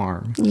whole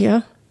arm.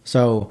 Yeah.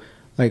 So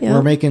like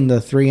we're making the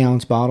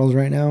 3-ounce bottles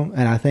right now.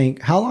 And I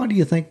think, how long do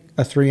you think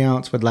a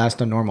 3-ounce would last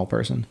a normal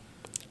person?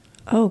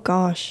 Oh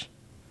gosh.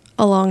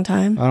 A long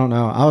time. I don't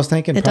know. I was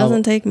thinking it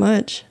doesn't take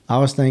much. I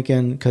was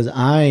thinking because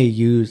I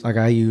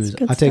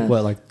take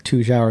like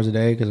 2 showers a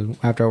day because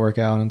after I work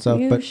out and stuff.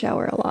 You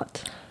shower a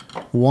lot.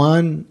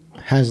 One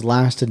has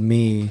lasted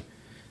me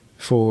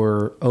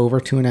for over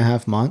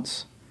 2.5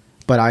 months,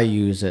 but I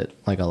use it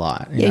like a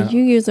lot.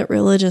 You use it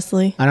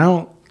religiously. And I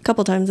don't. A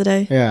couple times a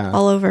day. Yeah.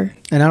 All over.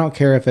 And I don't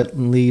care if it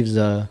leaves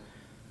a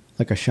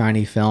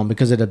shiny film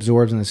because it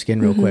absorbs in the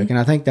skin real quick. And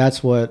I think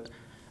that's what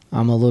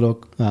I'm a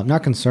little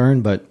not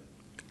concerned, but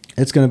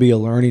it's going to be a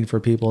learning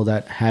for people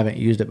that haven't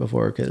used it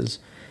before, because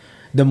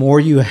the more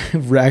you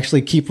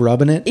actually keep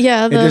rubbing it,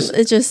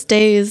 it just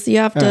stays. You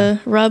have to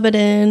rub it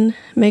in,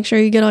 make sure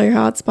you get all your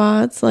hot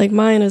spots. Like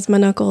mine is my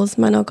knuckles.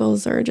 My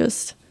knuckles are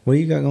just. What do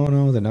you got going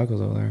on with the knuckles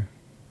over there?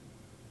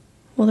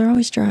 Well, they're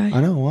always dry.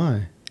 I know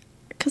why.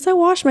 Because I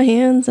wash my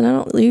hands and I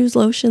don't use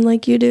lotion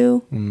like you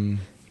do.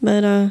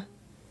 But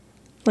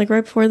like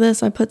right before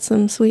this, I put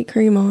some sweet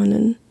cream on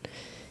and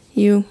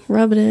you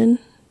rub it in.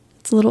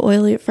 It's a little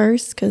oily at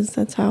first because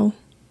that's how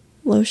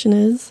lotion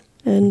is.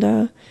 And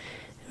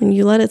when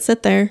you let it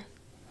sit there,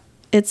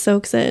 it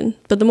soaks in.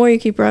 But the more you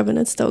keep rubbing,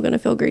 it's still going to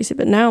feel greasy.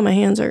 But now my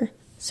hands are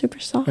super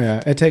soft.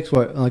 Yeah, it takes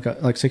what,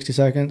 like 60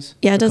 seconds?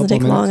 Yeah, it doesn't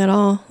take long at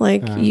all.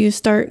 Like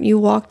you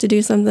walk to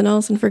do something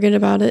else and forget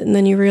about it. And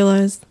then you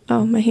realize,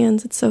 oh, my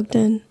hands, it's soaked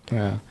in.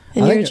 Yeah.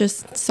 And you're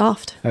just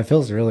soft. It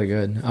feels really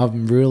good.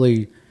 I'm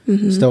really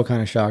still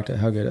kind of shocked at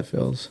how good it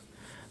feels.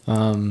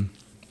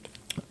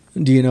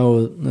 Do you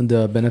know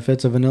the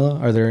benefits of vanilla?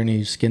 Are there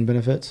any skin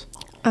benefits?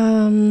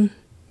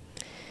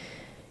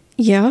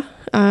 Yeah.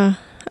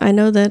 I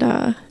know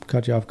that.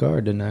 Caught you off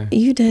guard, didn't I?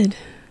 You did.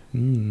 I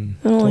don't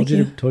like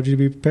you. Told you to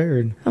be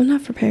prepared. I'm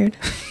not prepared.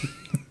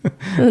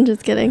 I'm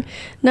just kidding.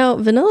 No,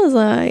 vanilla is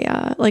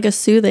like a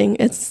soothing.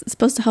 It's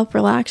supposed to help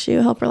relax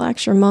you, help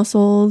relax your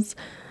muscles.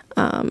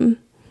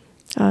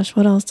 Gosh,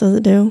 what else does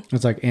it do?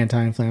 It's like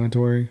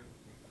anti-inflammatory.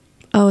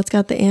 Oh, it's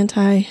got the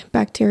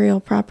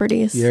antibacterial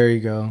properties. There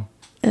you go.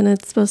 And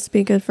it's supposed to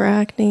be good for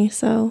acne,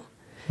 so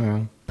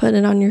put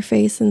it on your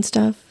face and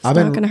stuff. It's not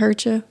going to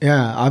hurt you.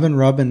 Yeah, I've been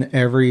rubbing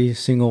every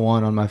single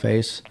one on my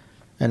face,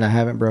 and I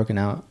haven't broken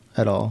out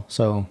at all.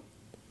 So,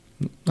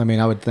 I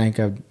mean, I would think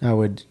I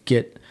would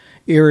get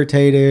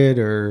irritated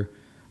or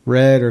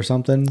red or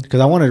something, because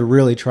I want to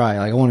really try.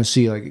 Like, I want to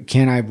see, like,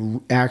 can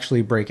I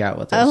actually break out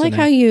with this? I like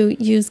how you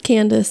use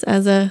Candace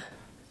as a,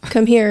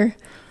 come here,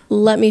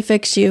 let me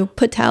fix you,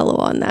 put tallow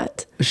on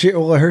that.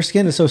 Her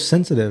skin is so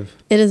sensitive.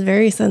 It is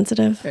very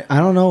sensitive. I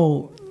don't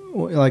know,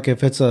 like,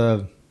 if it's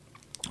a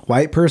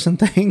white person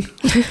thing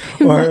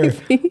or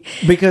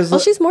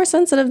because she's more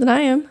sensitive than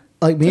I am.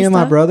 like me and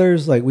my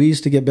brothers, like we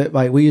used to get bit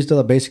by, we used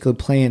to basically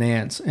play in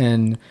ants,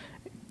 and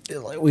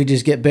like, we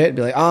just get bit and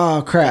be like,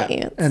 oh crap.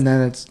 And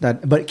then it's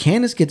that, but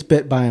Candace gets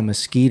bit by a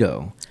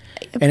mosquito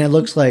and it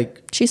looks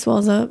like she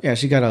swells up. Yeah.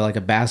 She got like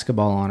a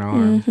basketball on her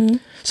arm.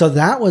 So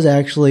that was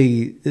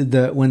actually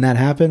when that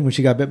happened, when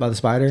she got bit by the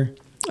spider.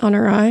 On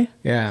her eye?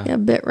 Yeah. Yeah,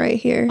 bit right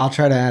here. I'll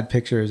try to add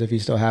pictures if you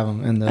still have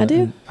them. I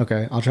do.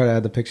 Okay. I'll try to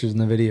add the pictures in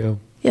the video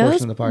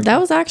portion of the podcast. That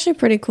was actually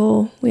pretty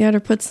cool. We had her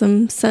put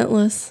some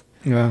scentless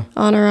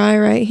on her eye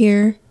right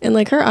here. And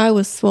like her eye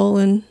was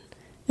swollen.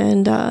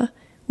 And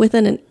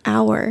within an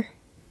hour,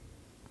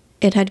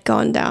 it had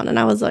gone down. And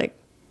I was like,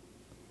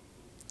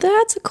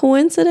 that's a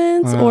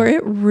coincidence or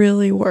it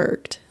really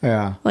worked.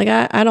 Yeah. Like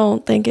I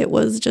don't think it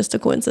was just a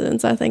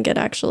coincidence. I think it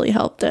actually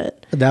helped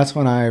it. That's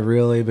when I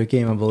really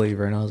became a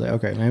believer, and I was like,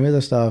 okay, maybe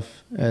this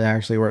stuff, it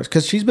actually works.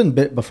 Because she's been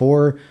bit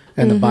before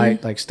and the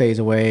bite like stays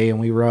away, and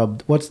we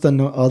rubbed, what's the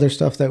other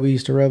stuff that we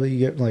used to rub that you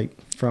get like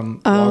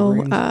from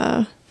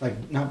Walgreens?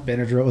 Like not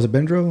Benadryl. Was it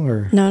Benadryl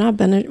or? No, not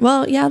Benadryl.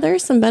 Well, yeah,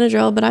 there's some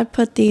Benadryl, but I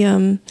put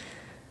the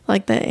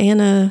like the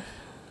Anna,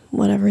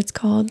 whatever it's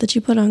called, that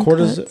you put on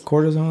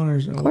cortisone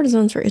or something?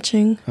 Cortisone's for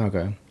itching.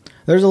 Okay.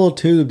 There's a little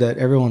tube that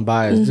everyone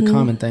buys. It's a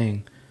common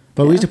thing.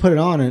 But we used to put it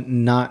on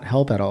and not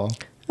help at all.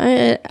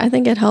 I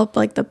think it helped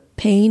like the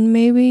pain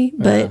maybe,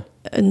 but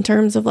in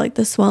terms of like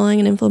the swelling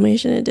and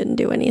inflammation, it didn't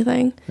do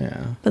anything.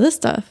 Yeah. But this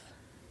stuff,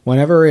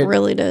 whenever it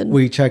really did,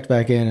 we checked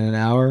back in an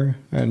hour,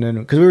 and then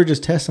because we were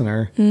just testing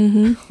her,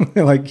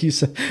 like you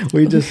said,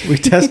 we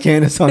test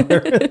Candace on her.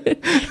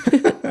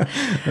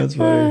 That's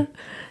funny.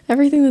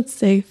 Everything that's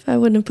safe, I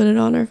wouldn't have put it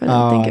on her if I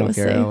didn't think it was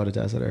safe. I would have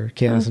tested her.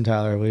 Candace and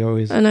Tyler, we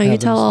always. I know you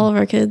tell all of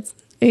our kids,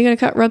 you're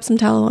gonna rub some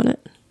tallow on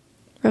it.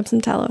 Rub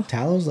some tallow.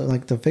 Tallow's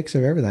like the fix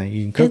of everything.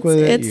 You can cook with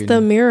it. It's the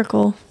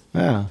miracle.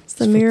 Yeah, it's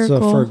the miracle.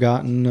 It's a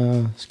forgotten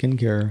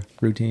skincare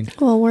routine.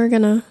 Well, we're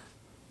gonna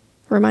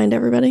remind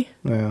everybody.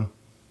 Yeah.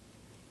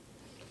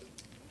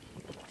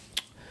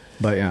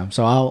 But yeah,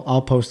 so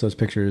I'll post those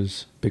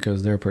pictures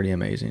because they're pretty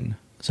amazing.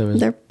 So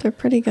they're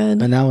pretty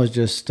good. And that was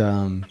just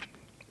that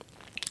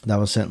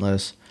was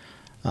scentless.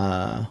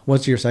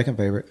 What's your second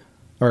favorite?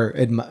 Or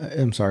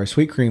I'm sorry,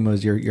 sweet cream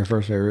was your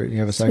first favorite. You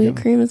have a second?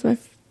 Sweet cream is my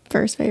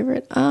first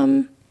favorite.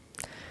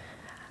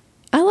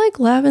 I like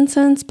lavender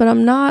scents, but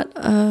I'm not.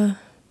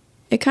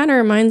 It kind of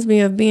reminds me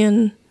of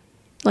being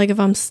like if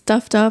I'm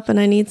stuffed up and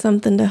I need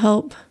something to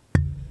help.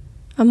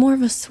 I'm more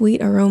of a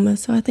sweet aroma,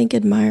 so I think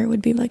Admire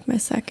would be like my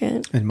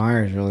second.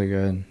 Admire is really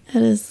good.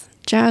 It is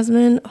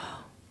jasmine.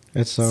 Oh,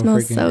 it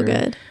smells so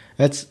good.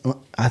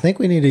 I think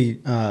we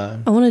need to.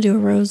 I want to do a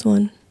rose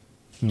one.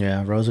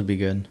 Yeah, rose would be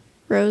good.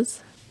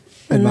 Rose.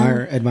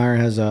 Admire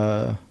has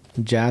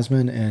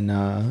jasmine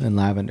and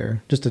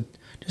lavender. Just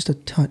a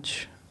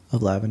touch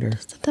of lavender.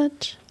 Just a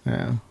touch.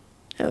 Yeah.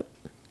 Yep.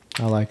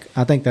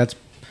 I think that's,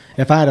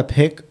 if I had to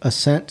pick a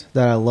scent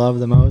that I love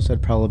the most,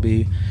 I'd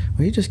probably be,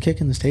 what are you just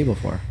kicking this table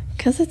for?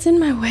 Because it's in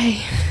my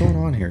way. What's going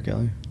on here,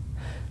 Kelly?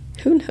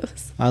 Who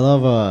knows?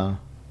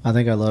 I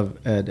think I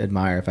love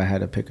Admire if I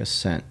had to pick a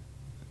scent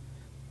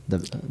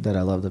that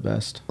I love the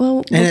best.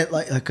 Well, and it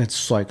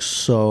it's like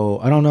so,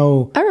 I don't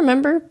know. I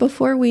remember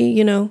before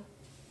we,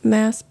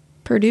 mass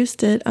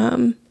produced it,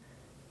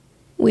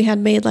 we had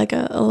made like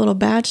a little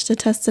batch to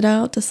test it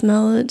out, to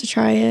smell it, to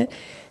try it,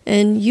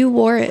 and you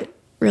wore it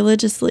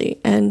religiously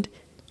and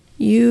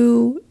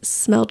you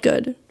smelled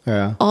good.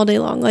 Yeah. All day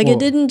long. Like you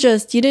didn't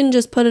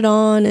just put it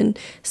on and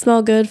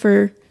smell good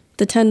for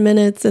the 10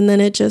 minutes and then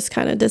it just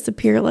kind of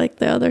disappeared like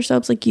the other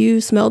soaps. Like you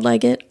smelled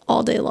like it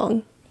all day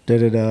long.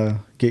 Did it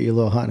get you a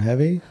little hot and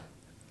heavy?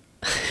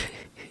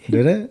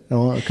 Did it?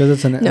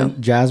 Because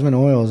jasmine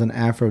oil is an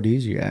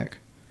aphrodisiac.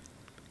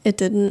 It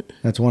didn't.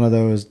 That's one of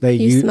those.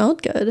 You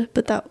smelled good,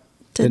 but that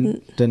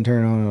didn't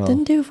turn on at all.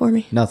 Didn't do it for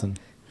me. Nothing.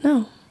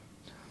 No.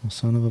 Well,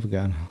 son of a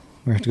gun.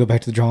 We have to go back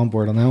to the drawing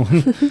board on that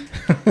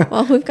one.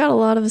 Well, we've got a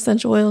lot of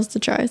essential oils to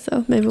try,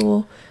 so maybe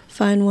we'll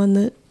find one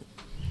that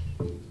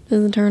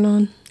doesn't turn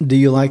on. Do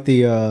you like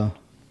the?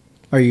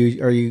 Are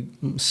you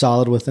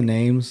solid with the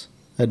names?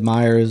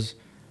 Admires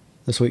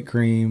the sweet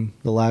cream,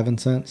 the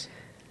lavender scents.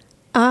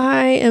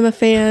 I am a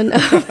fan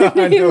of the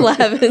name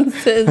Lavender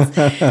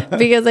Scents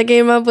because I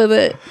came up with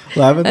it.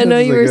 I know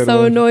you were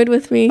so annoyed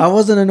with me. I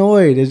wasn't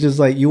annoyed. It's just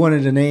like you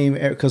wanted to name.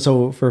 Because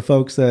so for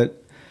folks that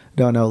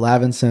don't know,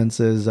 Lavender Scents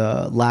is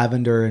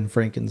lavender and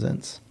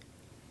frankincense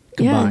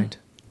combined.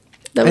 Yeah.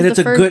 And it's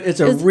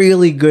a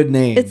really good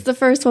name. It's the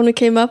first one we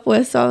came up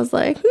with, so I was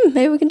like,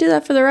 maybe we can do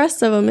that for the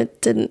rest of them.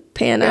 It didn't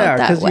pan out that way.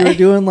 Yeah, because you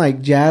were doing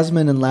like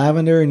jasmine and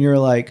lavender, and you were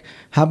like,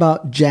 how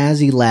about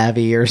Jazzy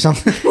Lavy or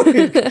something?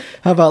 Like,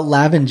 how about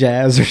Lavin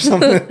Jazz or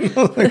something?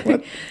 I was like,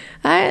 what?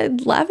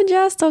 Lavin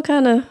Jazz still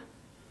kind of...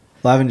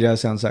 Lavin Jazz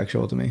sounds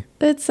sexual to me.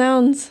 It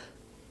sounds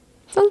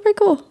pretty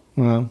cool.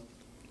 Well...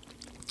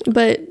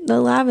 But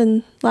the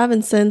Lavin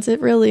Scents,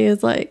 it really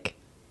is like,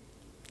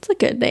 it's a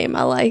good name.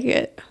 I like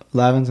it.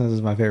 Lavin Scents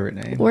is my favorite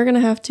name. We're going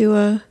to have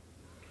to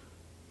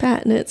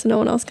patent it so no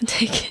one else can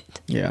take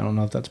it. Yeah, I don't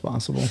know if that's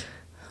possible.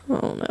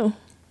 I don't know.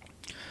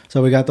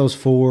 So we got those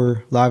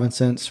 4: Live and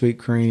Scent, Sweet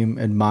Cream,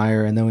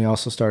 Admire, and then we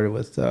also started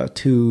with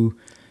 2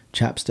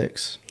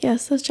 chapsticks.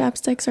 Yes, those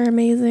chapsticks are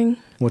amazing.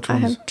 Which I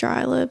ones? have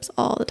dry lips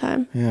all the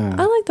time. Yeah.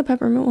 I like the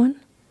peppermint one.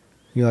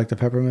 You like the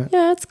peppermint?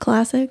 Yeah, it's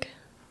classic.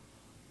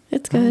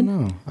 It's I good.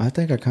 don't know. I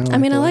think I kind of. I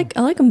mean, I like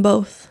them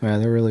both. Yeah,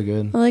 they're really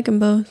good. I like them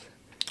both.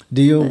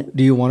 Do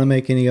you want to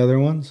make any other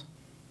ones?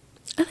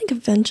 I think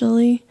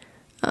eventually,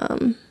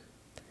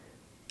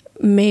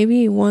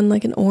 maybe one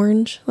like an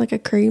orange, like a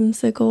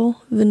creamsicle,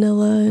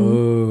 vanilla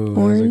and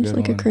orange,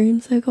 like a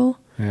creamsicle.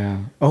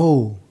 Yeah.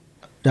 Oh,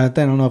 I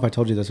don't know if I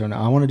told you this or not.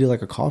 I want to do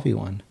like a coffee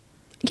one.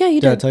 Yeah,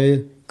 you did. Did I tell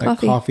you? Like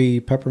coffee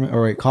peppermint,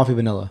 or wait, coffee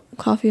vanilla.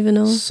 Coffee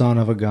vanilla. Son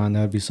of a gun,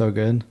 that would be so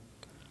good.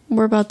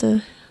 We're about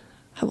to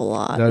have a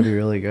lot. That'd be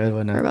really good,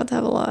 wouldn't it? We're about to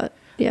have a lot.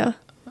 Yeah.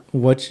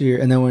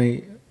 And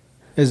then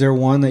is there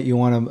one that you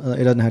want to,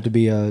 it doesn't have to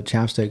be a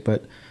chapstick,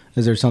 but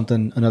is there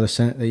another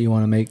scent that you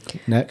want to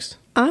make next?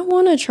 I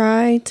want to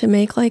try to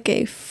make like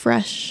a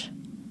fresh.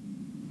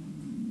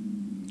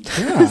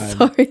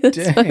 Sorry,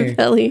 that's my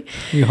belly.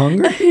 You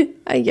hungry?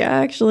 Yeah,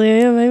 actually I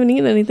am. I haven't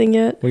eaten anything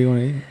yet. What do you want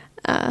to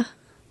eat?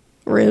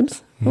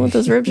 Ribs. I want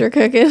those ribs you're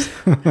cooking.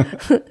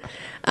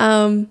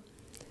 I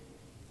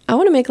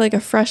want to make like a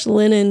fresh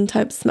linen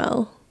type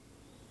smell.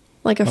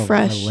 Like a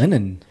fresh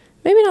linen.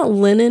 Maybe not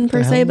linen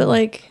per se, but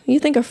like you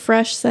think of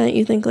fresh scent,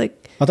 you think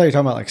like. I thought you were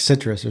talking about like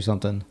citrus or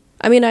something.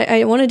 I mean,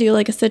 I want to do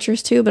like a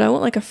citrus too, but I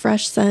want like a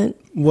fresh scent.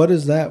 What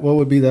is that? What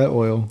would be that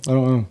oil? I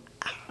don't know.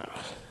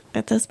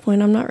 At this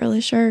point, I'm not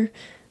really sure.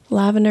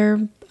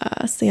 Lavender,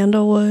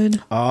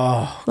 sandalwood.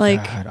 Oh,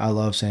 like, God, I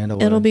love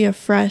sandalwood. It'll be a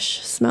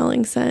fresh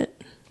smelling scent.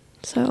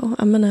 So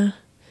I'm going to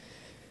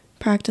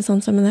practice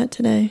on some of that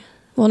today.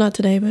 Well, not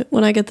today, but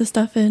when I get the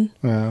stuff in.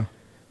 Yeah.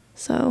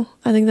 So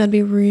I think that'd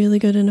be really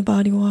good in a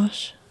body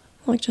wash.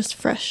 Like just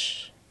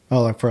fresh.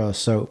 Oh, like for a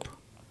soap.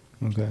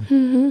 Okay.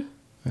 Mm-hmm.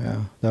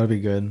 Yeah, that would be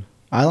good.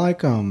 I like,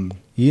 the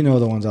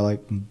ones I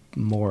like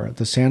more.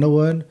 The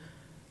sandalwood,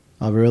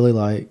 I really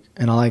like,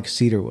 and I like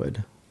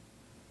cedarwood.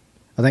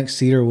 I think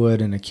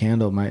cedarwood and a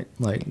candle might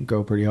like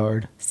go pretty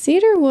hard.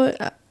 Cedarwood,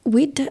 I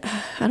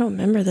don't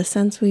remember the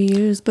scents we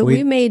used, but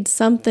we made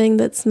something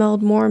that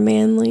smelled more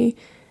manly,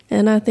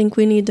 and I think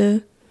we need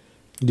to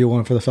do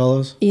one for the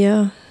fellows.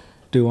 Yeah.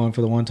 Do one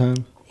for the one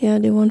time. Yeah,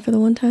 do one for the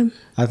one time.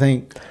 I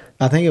think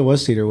it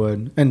was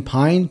cedarwood and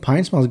pine.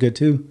 Pine smells good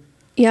too.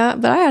 Yeah,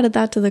 but I added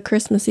that to the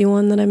Christmassy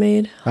one that I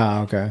made.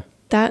 Ah, okay.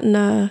 That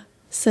and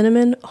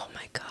cinnamon. Oh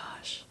my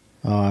gosh.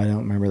 Oh, I don't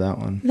remember that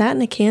one. That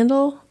and a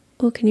candle.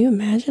 Oh, can you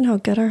imagine how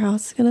good our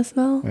house is gonna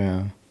smell?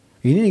 Yeah.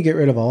 You need to get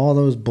rid of all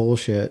those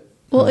bullshit.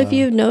 Well, if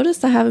you've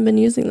noticed, I haven't been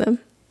using them.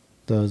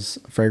 Those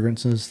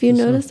fragrances. If you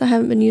noticed, I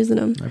haven't been using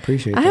them. I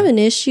appreciate that. I have an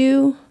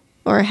issue,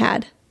 or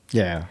had.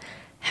 Yeah.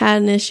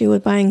 Had an issue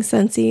with buying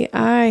Scentsy.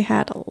 I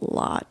had a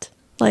lot.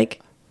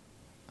 Like,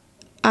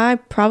 I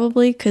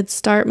probably could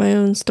start my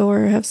own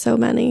store. I have so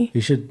many. You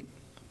should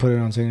put it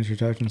on SigNature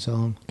Touch and sell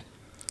them.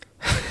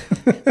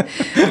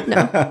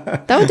 No.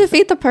 That would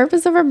defeat the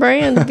purpose of our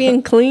brand,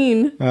 being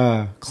clean.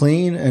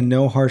 Clean and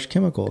no harsh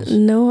chemicals.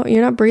 No,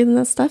 you're not breathing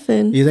that stuff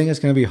in. You think it's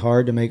going to be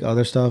hard to make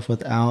other stuff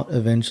without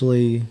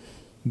eventually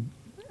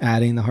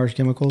adding the harsh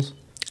chemicals?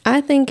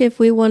 I think if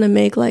we want to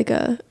make like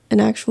an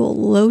actual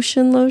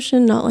lotion,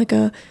 not like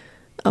a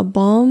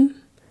balm,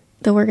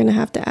 then we're going to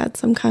have to add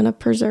some kind of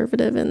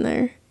preservative in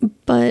there.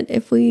 But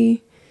if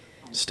we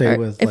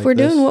if we're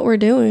doing what we're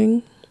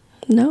doing,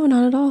 no,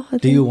 not at all.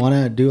 Do you want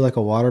to do like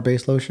a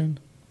water-based lotion?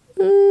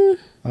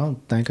 I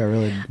don't think I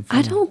really.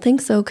 I don't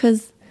think so,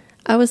 because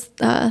I was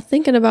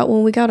thinking about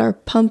when we got our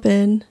pump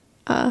in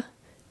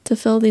to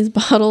fill these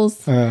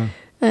bottles,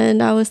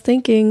 and I was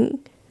thinking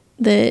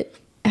that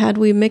had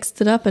we mixed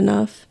it up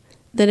enough,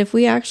 that if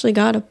we actually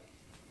got a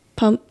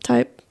pump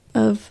type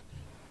of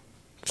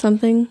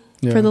something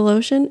for the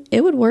lotion,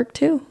 it would work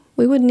too.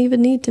 We wouldn't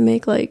even need to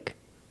make like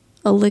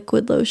a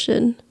liquid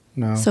lotion.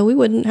 No. So we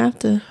wouldn't have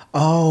to.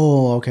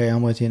 Oh, okay.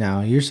 I'm with you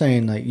now. You're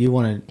saying like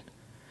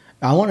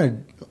I want to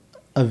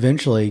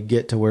eventually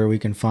get to where we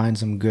can find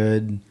some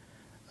good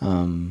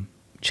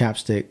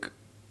chapstick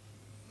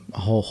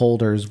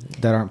holders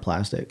that aren't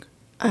plastic.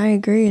 I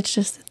agree.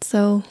 It's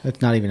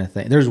not even a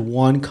thing. There's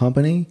one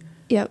company.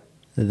 Yep.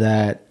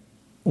 That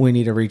we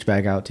need to reach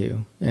back out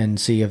to and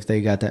see if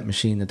they got that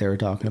machine that they were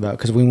talking about.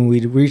 Because when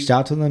we reached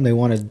out to them, they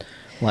wanted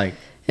like.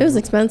 It was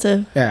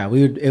expensive. Yeah,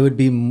 it would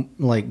be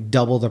like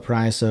double the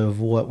price of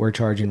what we're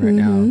charging right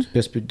now,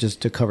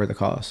 just to cover the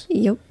cost.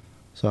 Yep.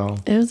 So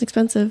it was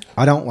expensive.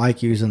 I don't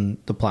like using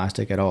the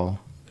plastic at all.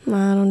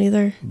 I don't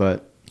either.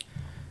 But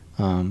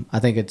I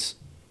think it's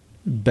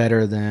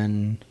better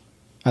than.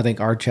 I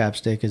think our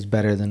chapstick is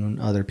better than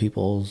other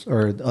people's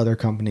or other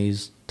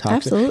companies'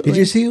 toxic. Absolutely. Did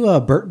you see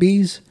Burt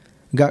Bees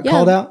got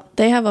called out?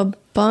 They have a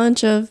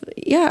bunch of.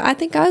 Yeah, I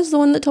think I was the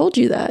one that told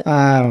you that.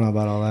 I don't know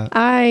about all that.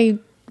 I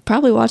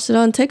probably watched it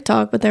on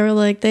TikTok, but they were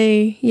like,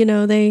 they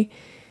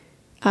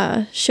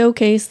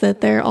showcase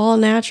that they're all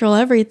natural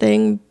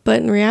everything,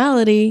 but in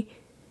reality,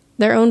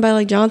 they're owned by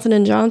like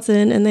Johnson &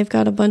 Johnson, and they've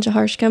got a bunch of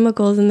harsh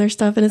chemicals in their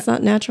stuff, and it's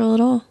not natural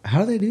at all. How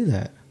do they do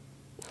that?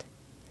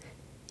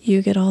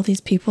 you get all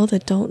these people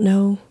that don't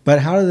know. But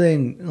how do they,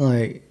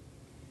 like,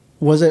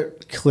 was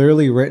it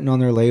clearly written on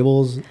their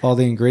labels, all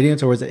the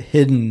ingredients, or was it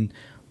hidden?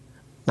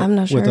 Like, I'm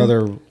not sure. With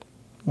other,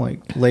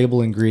 like,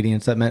 label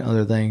ingredients that meant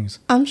other things?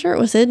 I'm sure it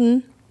was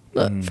hidden.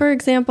 For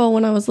example,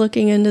 when I was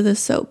looking into this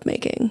soap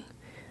making,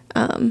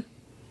 and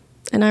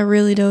I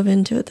really dove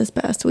into it this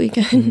past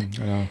weekend.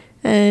 I know.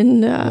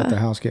 And let the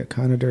house get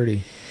kind of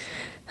dirty.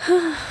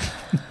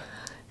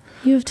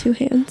 You have 2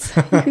 hands.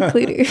 You can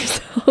clean it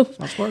yourself.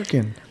 That's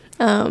working.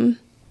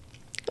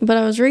 But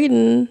I was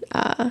reading,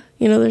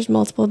 there's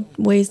multiple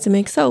ways to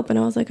make soap. And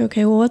I was like,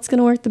 okay, well, what's going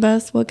to work the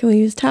best? What can we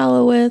use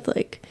tallow with?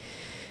 Like,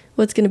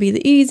 what's going to be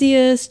the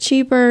easiest,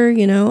 cheaper,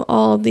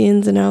 all the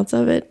ins and outs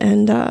of it.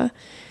 And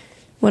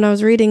when I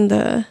was reading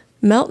the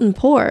melt and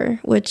pour,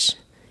 which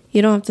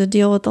you don't have to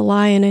deal with the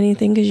lye and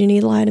anything because you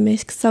need lye to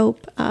make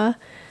soap, the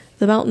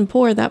melt and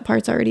pour, that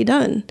part's already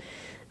done.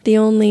 The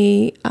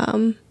only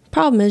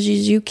problem is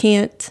you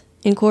can't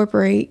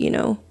incorporate,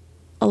 a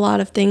lot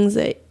of things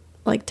that,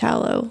 like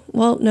tallow.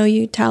 Well,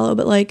 no, tallow,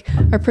 but like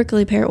our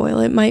prickly pear oil,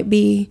 it might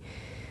be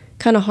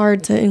kind of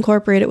hard to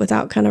incorporate it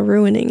without kind of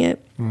ruining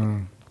it.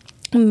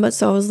 But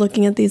so I was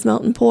looking at these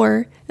melt and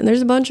pour, and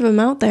there's a bunch of them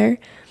out there,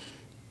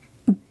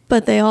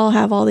 but they all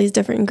have all these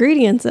different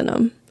ingredients in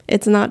them.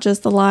 It's not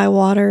just the lye,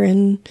 water,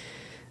 and,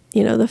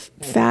 the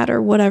fat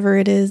or whatever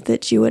it is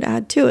that you would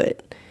add to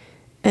it.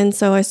 And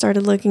so I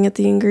started looking at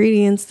the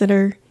ingredients that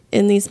are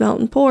in these melt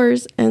and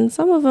pours, and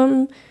some of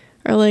them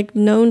are like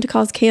known to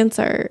cause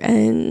cancer.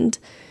 And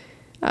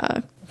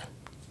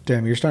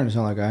damn, you're starting to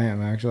sound like I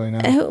am actually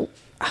now.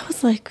 I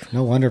was like,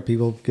 no wonder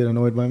people get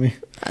annoyed by me.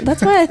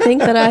 That's why I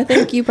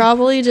think you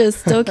probably just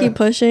still keep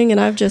pushing, and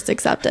I've just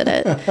accepted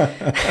it.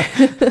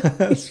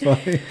 That's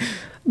funny.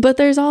 But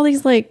there's all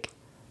these like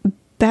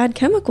bad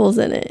chemicals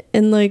in it,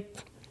 and like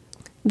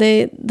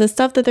the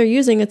stuff that they're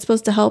using, it's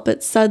supposed to help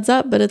it suds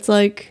up, but it's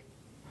like,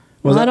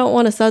 I don't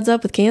want to suds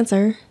up with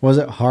cancer. Was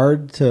it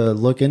hard to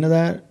look into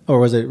that, or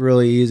was it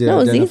really easy to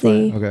identify? No, it was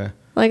easy. Okay.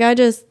 Like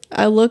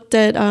I looked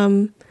at,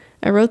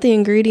 I wrote the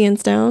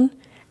ingredients down,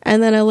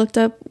 and then I looked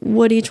up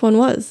what each one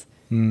was,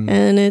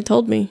 and it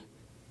told me,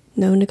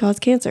 known to cause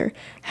cancer,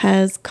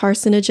 has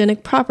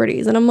carcinogenic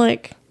properties, and I'm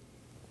like,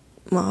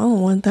 well, I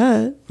don't want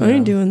that. I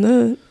ain't doing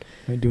that.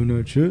 I ain't doing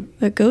no shit.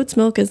 The goat's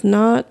milk is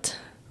not.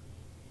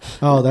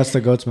 Oh, that's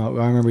the goat's milk.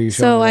 I remember you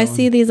showing me So I one.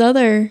 see these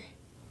other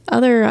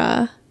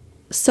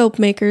soap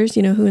makers,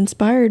 who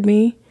inspired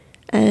me,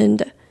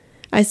 and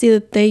I see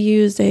that they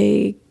use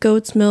a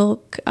goat's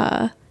milk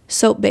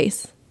soap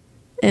base,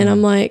 and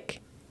I'm like,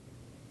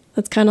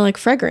 that's kind of like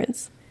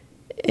fragrance.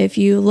 If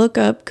you look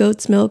up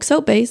goat's milk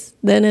soap base,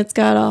 then it's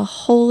got a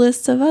whole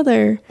list of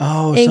other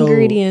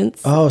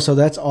ingredients. So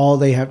that's all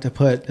they have to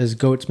put is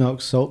goat's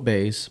milk soap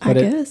base. But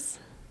I guess.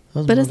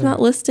 But it's not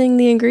listing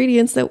the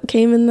ingredients that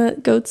came in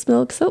that goat's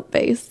milk soap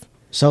base.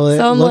 So it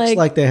looks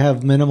like they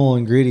have minimal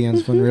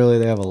ingredients when really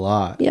they have a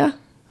lot. Yeah.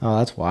 Oh,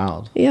 that's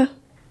wild. Yeah.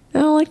 I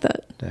don't like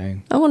that.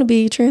 Dang. I want to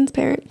be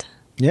transparent.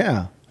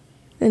 Yeah.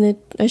 And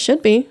I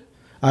should be.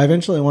 I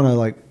eventually want to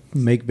like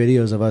make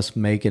videos of us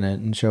making it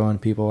and showing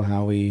people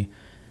how we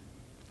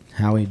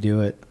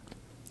do it.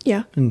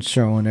 Yeah. And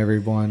showing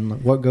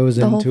everyone what goes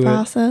into it. The whole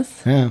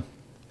process. Yeah.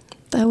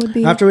 That would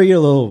be. After we get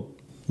a little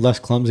less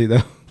clumsy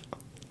though.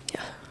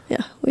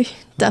 Yeah, we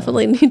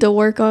definitely need to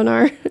work on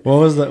our.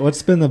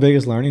 What's been the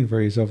biggest learning for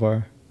you so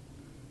far?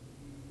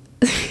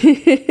 I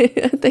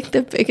think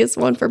the biggest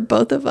one for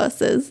both of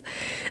us is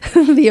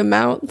the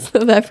amounts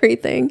of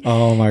everything.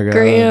 Oh my God.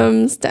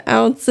 Grams to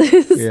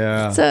ounces.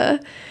 Yeah.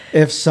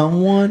 If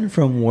someone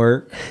from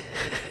work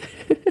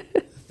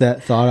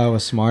that thought I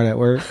was smart at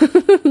work.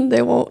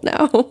 They won't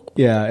now.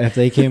 Yeah, if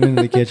they came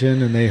into the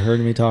kitchen and they heard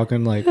me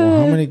talking like,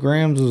 well, how many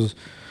grams is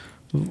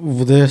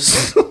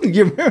this?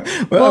 We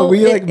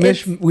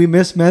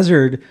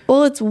mismeasured.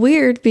 Well, it's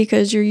weird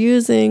because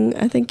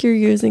I think you're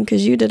using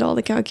because you did all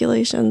the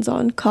calculations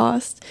on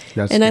cost.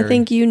 That's and scary. I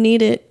think you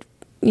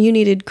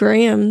needed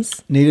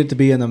grams. Needed to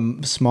be in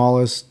the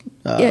smallest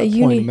point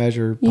of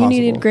measure possible. You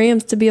needed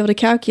grams to be able to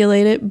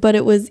calculate it, but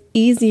it was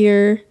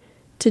easier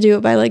to do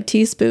it by like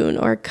teaspoon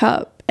or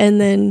cup,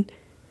 and then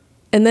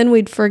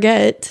we'd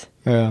forget,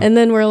 and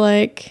then we're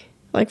like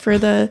for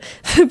the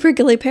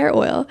prickly pear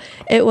oil,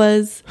 it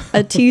was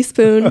a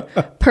teaspoon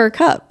per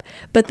cup.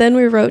 But then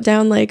we wrote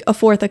down like a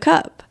fourth a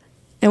cup.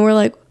 And we're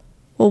like,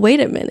 well, wait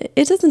a minute.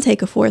 It doesn't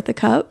take a fourth a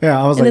cup. Yeah,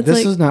 I was like,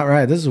 this is not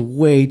right. This is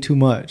way too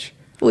much.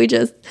 We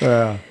just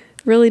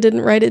really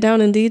didn't write it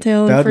down in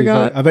detail and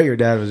forgot. I bet your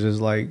dad was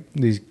just like,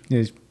 these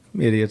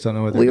idiots don't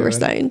know what they're doing. We were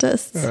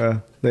scientists.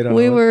 They don't.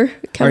 We were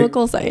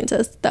chemical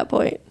scientists at that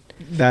point.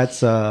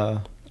 That's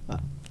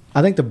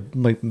I think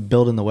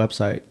building the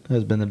website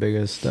has been the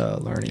biggest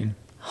learning.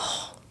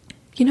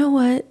 You know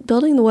what?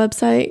 Building the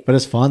website, but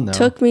it's fun though.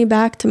 Took me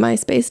back to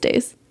MySpace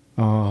days.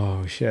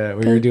 Oh shit!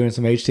 We were doing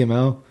some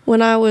HTML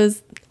when I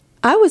was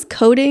I was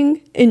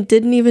coding and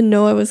didn't even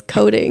know I was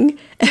coding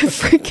at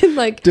freaking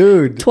like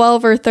Dude.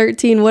 12 or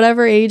 13,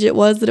 whatever age it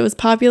was that it was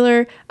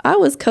popular. I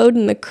was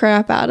coding the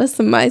crap out of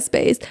some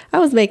MySpace. I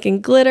was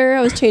making glitter.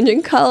 I was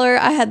changing color.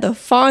 I had the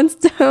fonts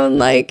down,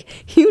 like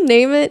you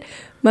name it.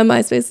 My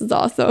MySpace is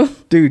awesome.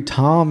 Dude,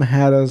 Tom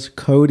had us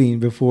coding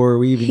before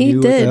we even knew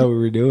what the hell we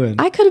were doing.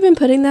 I could have been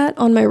putting that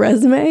on my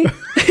resume.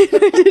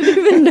 I didn't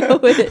even know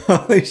it.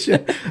 Holy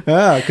shit.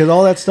 Yeah, because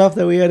all that stuff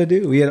that we had to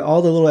do. We had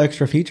all the little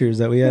extra features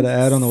that we had to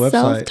add on the website.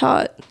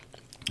 Self-taught.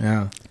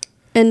 Yeah.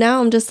 And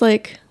now I'm just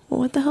like,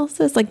 well, what the hell is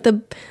this? Like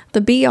the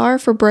BR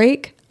for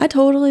break. I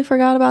totally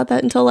forgot about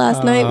that until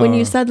last night when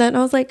you said that. And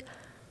I was like,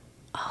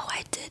 oh,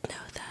 I did know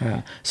that.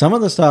 Yeah. Some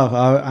of the stuff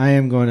I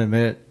am going to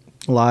admit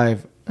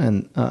live,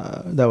 and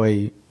that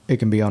way it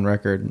can be on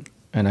record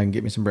and I can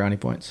get me some brownie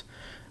points.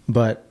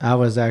 But I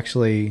was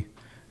actually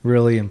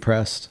really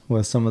impressed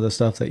with some of the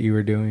stuff that you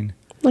were doing.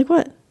 Like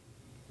what?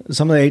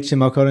 Some of the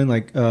HTML coding,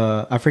 like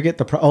I forget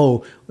the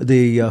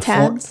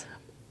tabs.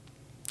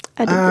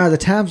 The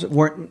tabs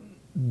weren't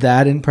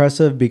that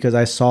impressive because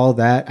I saw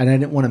that and I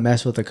didn't want to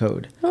mess with the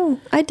code. Oh,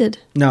 I did.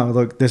 No,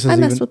 look, I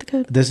messed with the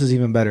code. This is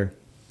even better.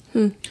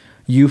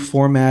 You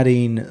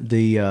formatting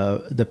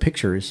the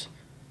pictures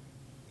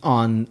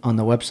on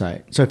the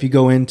website. So if you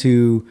go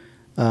into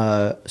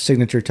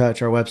SigNature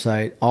Touch, our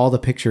website, all the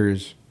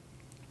pictures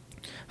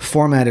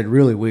formatted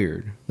really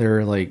weird.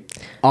 They're like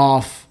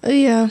off.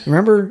 Yeah.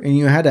 Remember? And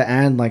you had to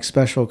add like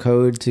special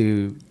code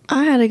to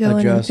I had to go in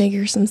and adjust.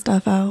 figure some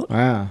stuff out.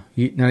 Wow.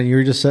 Now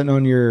you're just sitting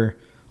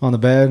on the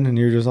bed and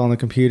you're just on the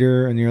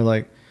computer and you're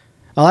like,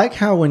 I like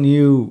how when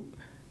you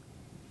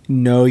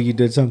know you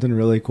did something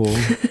really cool.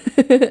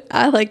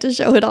 I like to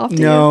show it off to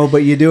you. No, but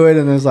you do it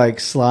in this like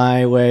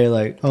sly way,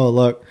 like, oh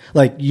look,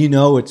 like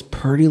it's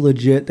pretty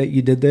legit that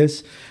you did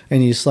this,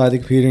 and you slide the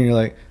computer and you're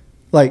like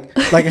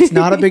it's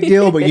not a big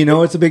deal, but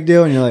it's a big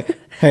deal, and you're like,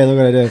 hey, look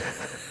what I did.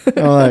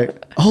 I'm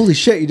like, holy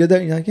shit, you did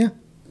that? And you're like, yeah,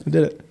 I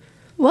did it.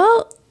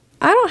 Well,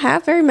 I don't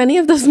have very many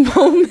of those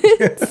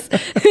moments,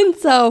 and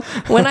so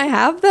when I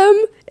have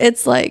them,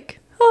 it's like,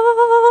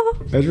 ah.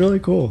 That's really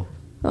cool.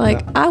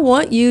 Like, I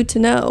want you to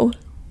know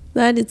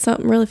that I did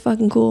something really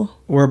fucking cool.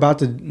 We're about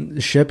to,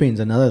 shipping's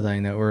another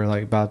thing that we're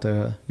like about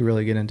to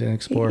really get into and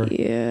explore.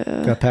 Yeah.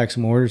 Got to pack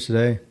some orders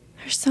today.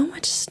 There's so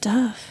much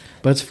stuff.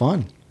 But it's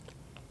fun.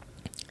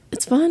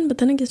 It's fun, but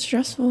then it gets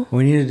stressful.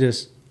 We need to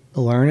just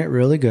learn it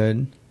really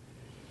good.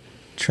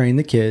 Train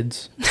the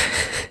kids.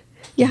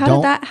 Yeah,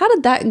 how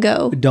did that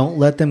go? Don't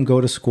let them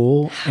go to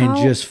school and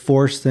just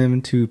force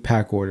them to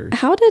pack orders.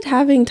 How did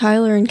having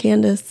Tyler and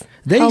Candace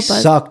help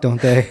us? Suck,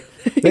 don't they?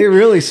 They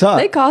really suck.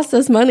 They cost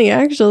us money,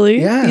 actually.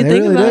 Yeah,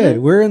 they really did.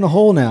 We're in the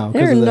hole now.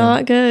 They're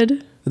not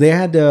good. They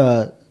had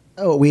to.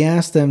 We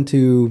asked them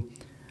to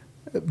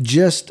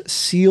just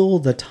seal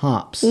the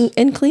tops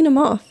and clean them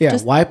off. Yeah,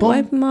 just wipe them.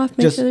 Wipe them off.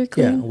 Make sure they're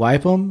clean. Yeah,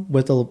 wipe them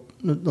with a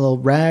little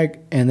rag,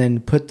 and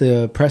then put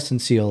the press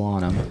and seal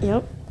on them.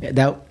 Yep.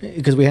 That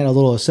because we had a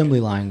little assembly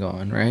line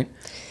going, right?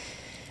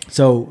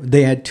 So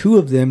they had two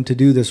of them to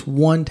do this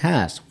one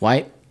task: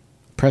 wipe,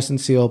 press and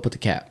seal, put the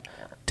cap.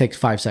 Takes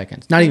 5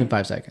 seconds. Not even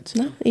 5 seconds.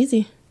 No,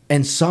 easy.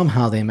 And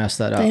somehow they messed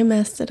that up. They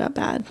messed it up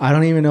bad. I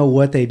don't even know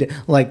what they did.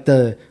 Like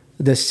the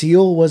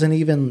seal wasn't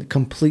even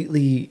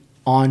completely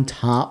on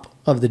top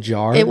of the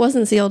jar. It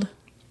wasn't sealed.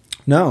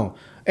 No.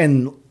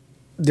 And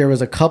there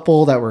was a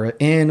couple that were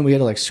in. We had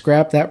to like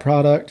scrap that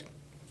product.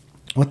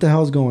 What the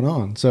hell's going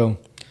on? So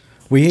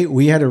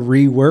we had to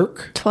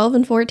rework. 12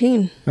 and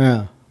 14.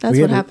 Yeah. That's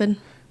what happened.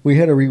 We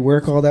had to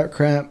rework all that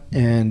crap.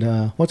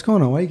 And what's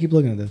going on? Why do you keep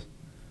looking at this?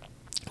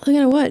 Looking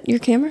at what? Your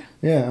camera?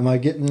 Yeah. Am I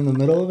getting in the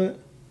middle of it?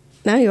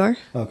 Now you are.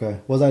 Okay.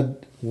 Was I?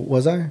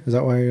 Is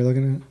that why you're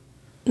looking at it?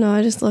 No,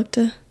 I just looked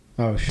to.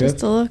 Oh, shit. Just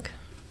to look.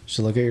 Just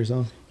to look at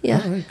yourself?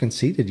 Yeah. Oh, how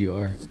conceited you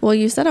are. Well,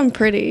 you said I'm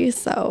pretty,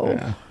 so.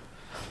 Yeah.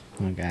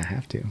 Okay, I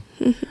have to.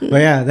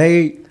 But yeah,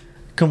 they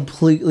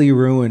completely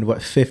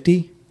ruined,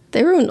 50?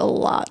 They ruined a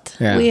lot.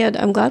 Yeah.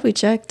 I'm glad we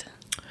checked.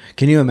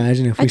 Can you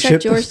imagine if we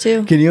checked shipped yours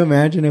too. Can you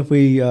imagine if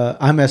we,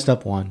 I messed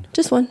up one.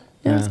 Just one.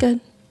 Yeah, that's good.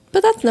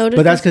 But that's noted.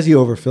 But that's because you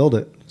overfilled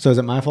it. So is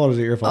it my fault or is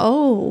it your fault?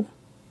 Oh.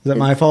 Is it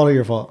my fault or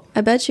your fault?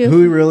 I bet you.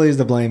 Who really is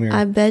to blame here?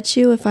 I bet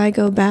you if I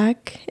go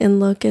back and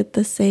look at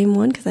the same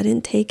one, because I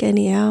didn't take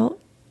any out,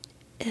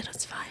 it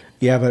was fine.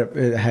 Yeah, but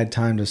it had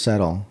time to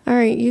settle. All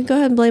right, you go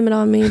ahead and blame it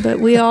on me, but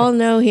we all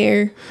know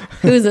here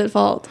who's at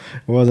fault.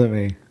 It wasn't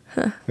me.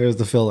 It was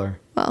the filler.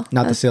 Well,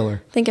 not the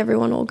sealer. I think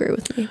everyone will agree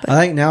with me. But.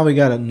 I think now we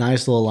got a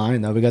nice little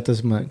line, though. We got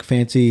this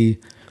fancy,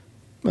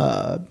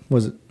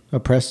 was it a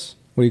press?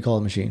 What do you call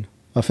a machine?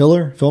 A fill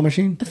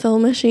machine? A fill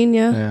machine,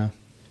 yeah. Yeah.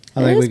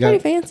 It's pretty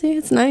fancy.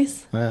 It's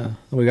nice. Yeah,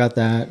 we got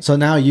that. So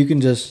now you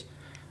can just...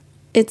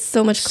 It's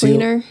so much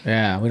cleaner.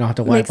 Yeah, we don't have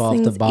to wipe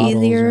off the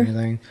bottles or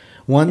anything.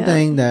 One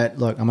thing that...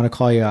 Look, I'm going to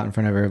call you out in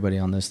front of everybody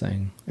on this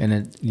thing.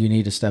 And you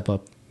need to step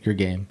up your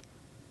game.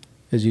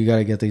 Is you got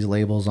to get these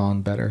labels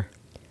on better.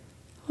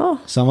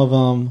 Oh. Some of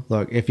them...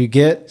 Look, if you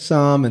get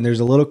some and there's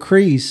a little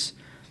crease,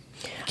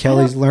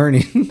 Kelly's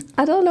learning.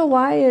 I don't know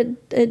why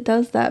it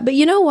does that. But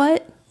you know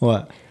what?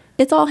 What?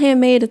 It's all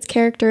handmade. It's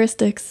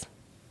characteristics.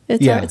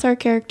 It's Yeah. our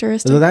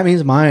characteristics. So that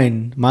means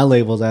my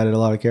labels added a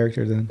lot of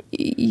character then.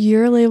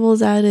 Your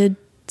labels added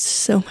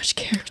so much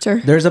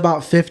character. There's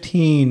about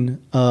 15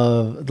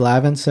 of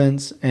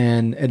Lavincense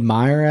and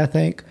Admire, I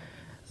think,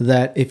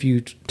 that if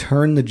you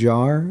turn the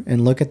jar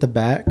and look at the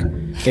back,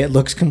 it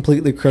looks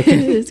completely crooked.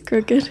 It is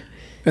crooked.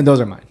 And those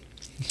are mine.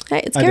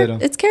 Hey, I did 'em.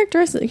 it's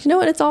characteristics. You know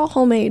what? It's all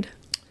homemade.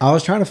 I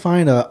was trying to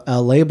find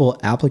a label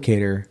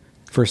applicator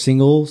for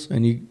singles,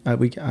 and I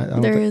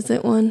don't There think,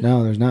 isn't one.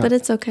 No, there's not. But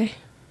it's okay.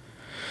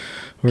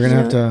 We're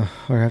gonna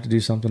have to do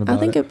something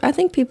about it. I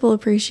think people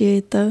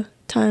appreciate the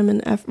time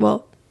and effort.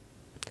 Well,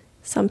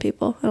 some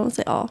people. I don't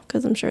say all,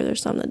 because I'm sure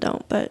there's some that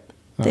don't. But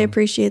they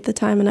appreciate the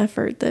time and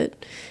effort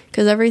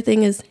because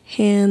everything is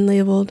hand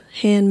labeled,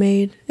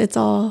 handmade. It's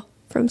all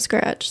from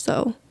scratch.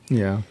 So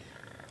Yeah,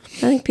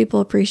 I think people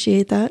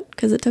appreciate that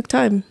because it took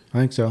time. I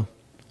think so.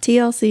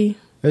 TLC.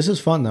 This is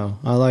fun though.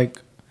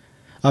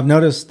 I've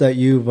noticed that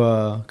you've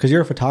because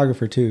you're a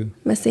photographer too.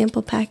 My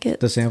sample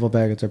packet. The sample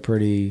packets are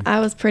pretty. I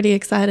was pretty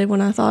excited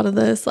when I thought of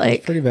this.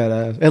 Like, Pretty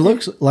badass. It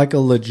looks like a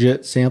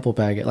legit sample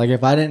packet. Like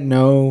if I didn't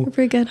know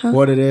pretty good, huh?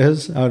 what it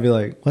is, I would be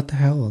like, "What the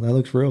hell? That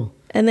looks real."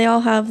 And they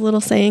all have little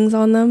sayings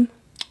on them.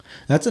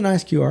 That's a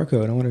nice QR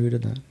code. I wonder who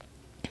did that.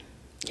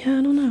 Yeah,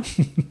 I don't know.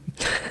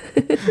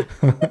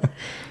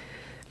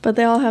 But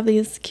they all have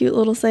these cute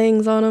little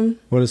sayings on them.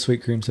 What does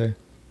Sweet Cream say?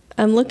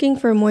 I'm looking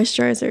for a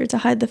moisturizer to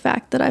hide the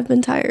fact that I've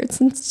been tired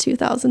since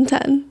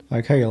 2010.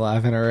 Like how you're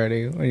laughing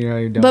already when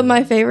you're done. But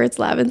my favorite's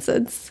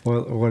Lavincense.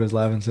 What is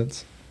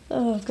Lavincense?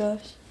 Oh,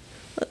 gosh.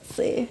 Let's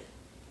see.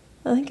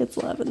 I think it's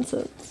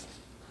Lavincense.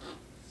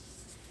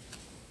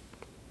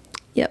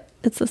 Yep,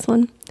 it's this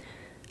one.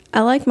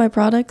 I like my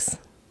products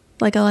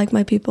like I like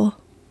my people.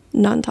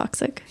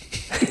 Non-toxic.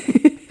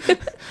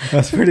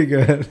 That's pretty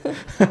good.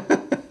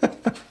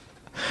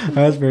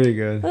 That's pretty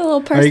good. A little Are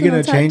you personal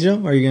gonna touch. change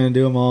them? Or are you gonna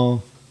do them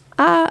all?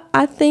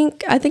 I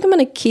think I'm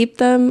gonna keep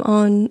them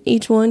on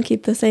each one,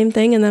 keep the same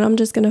thing, and then I'm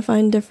just gonna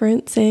find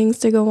different sayings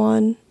to go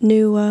on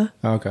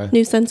Okay.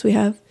 new scents we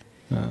have.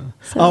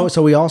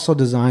 So we also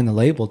designed the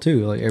label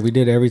too. Like we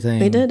did everything.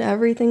 We did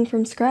everything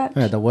from scratch.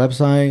 Yeah, the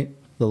website,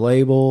 the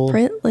label,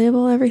 Print,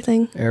 label,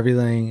 everything.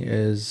 everything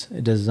is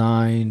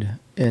designed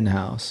in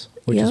house,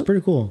 which is Yep.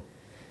 pretty cool.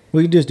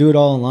 We can just do it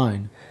all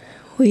online.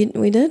 We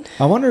did.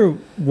 I wonder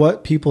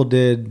what people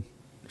did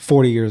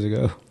 40 years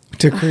ago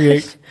to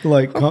create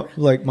like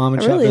mom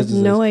and I shop really have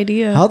businesses. no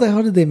idea. How the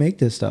hell did they make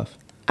this stuff?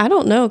 I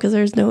don't know because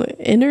there's no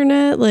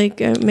internet. Like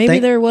maybe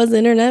there was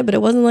internet, but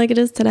it wasn't like it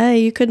is today.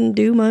 You couldn't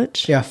do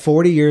much. Yeah,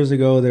 40 years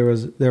ago there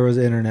was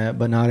internet,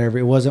 but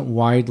it wasn't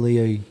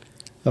widely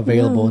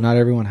available. No. Not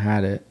everyone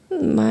had it. I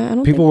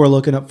don't People think, were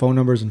looking up phone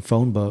numbers in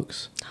phone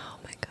books. oh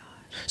my gosh.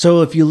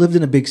 So if you lived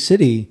in a big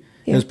city,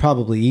 it Yeah. was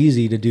probably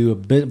easy to do a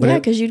bit. But Yeah,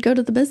 because you'd go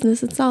to the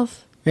business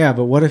itself. yeah,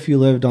 but what if you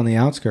lived on the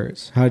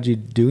outskirts? How'd you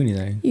do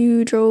anything?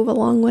 You drove a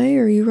long way,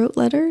 or you wrote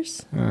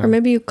letters, or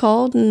maybe you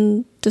called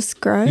and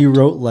described. You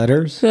wrote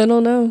letters? I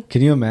don't know.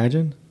 Can you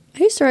imagine? I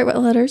used to write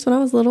letters when I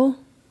was little.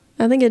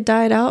 I think it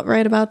died out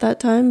right about that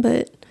time,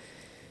 but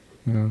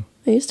Yeah.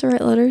 I used to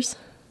write letters.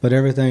 But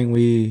everything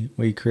we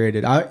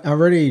created, I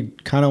already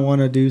kind of want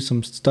to do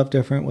some stuff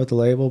different with the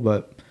label,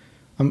 but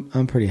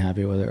I'm pretty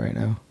happy with it right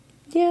now.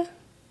 Yeah,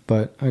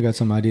 But I got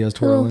some ideas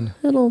twirling.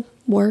 it'll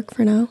work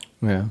for now.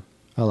 Yeah,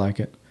 I like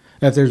it.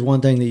 If there's one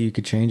thing that you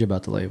could change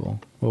about the label,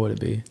 what would it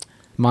be?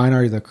 Mine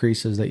are the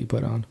creases that you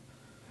put on.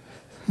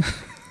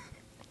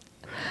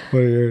 What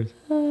are yours?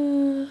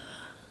 I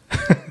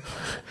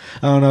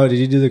don't know. Did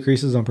you do the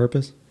creases on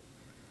purpose?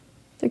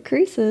 The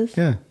creases.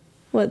 Yeah.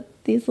 What,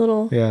 these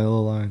little... Yeah, the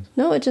little lines.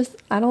 No, it just...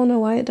 I don't know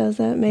why it does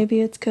that.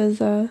 Maybe it's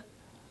because...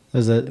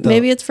 Is it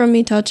maybe it's from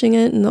me touching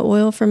it and the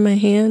oil from my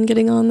hand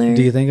getting on there.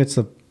 Do you think it's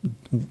the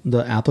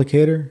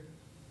applicator?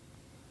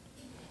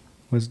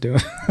 What's doing?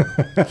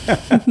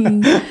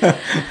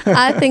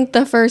 I think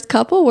the first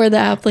couple were the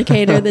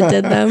applicator that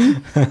did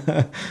them.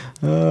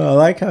 I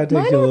like how it takes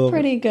Mine you a are little.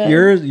 pretty good.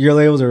 Your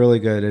labels are really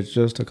good. It's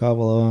just a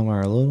couple of them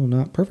are a little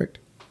not perfect.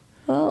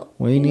 Well,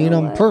 We you need know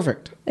them what?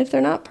 perfect. If they're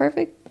not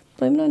perfect,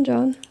 blame it on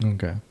John.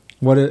 Okay.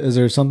 What is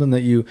there something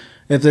that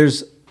if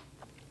there's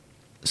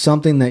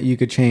something that you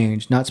could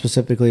change, not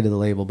specifically to the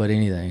label, but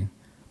anything,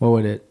 what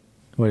would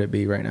it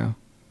be right now?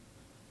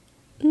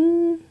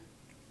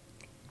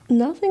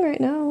 Nothing right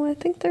now. I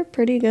think they're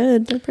pretty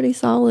good. They're pretty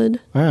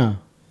solid. Yeah,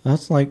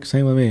 that's like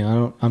same with me.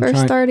 I'm First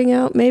trying. starting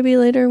out, maybe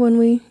later when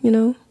we,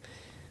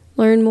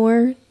 learn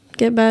more,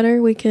 get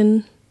better, we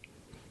can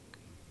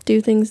do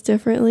things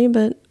differently.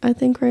 But I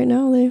think right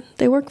now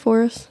they work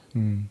for us.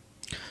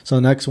 So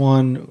next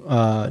one,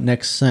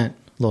 next scent,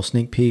 little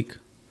sneak peek,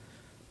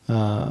 is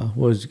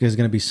going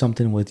to be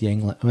something with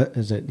Yangling. What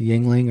is it?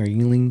 Yangling or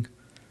Yingling?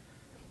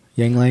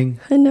 Yangling?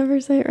 I never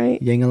say it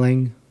right.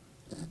 Yangaling?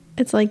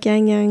 It's like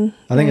yang yang.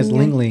 I think it's yang,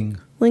 yang. Ling Ling.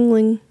 Ling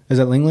ling. Is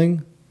it Ling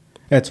Ling?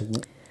 It's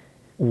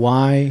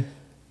Y.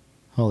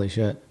 Holy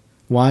shit.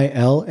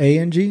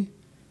 YLANG?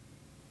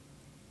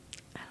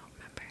 I don't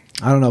remember.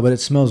 I don't know, but it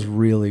smells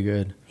really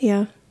good.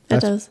 Yeah, it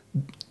does.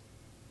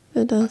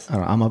 It does. I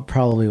don't know,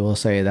 probably will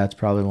say that's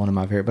probably one of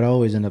my favorite, but I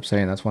always end up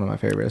saying that's one of my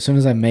favorite. As soon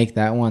as I make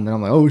that one, then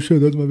I'm like, oh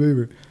shit, that's my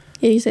favorite.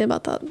 Yeah, you say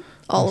about that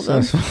all of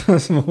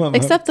them,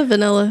 except the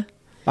vanilla.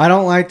 I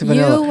don't like the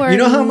vanilla. You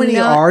know how many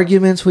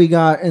arguments we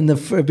got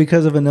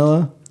because of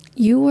vanilla?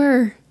 You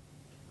were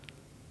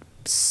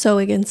so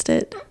against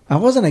it. I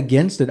wasn't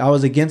against it. I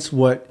was against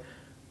what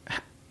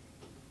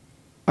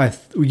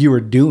you were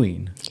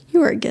doing.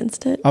 You were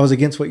against it. I was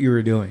against what you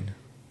were doing.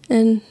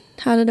 And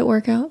how did it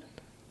work out?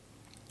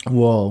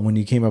 Well, when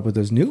you came up with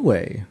this new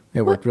way,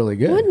 it worked really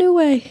good. What new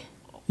way?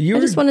 I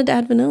just wanted to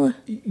add vanilla.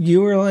 You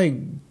were like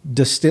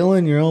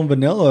distilling your own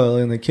vanilla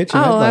in the kitchen.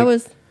 Oh, I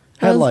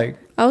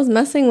was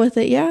messing with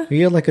it, yeah.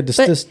 You had like a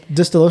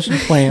distillation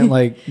plant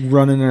like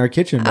running in our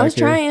kitchen. I was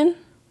trying.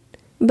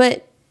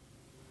 But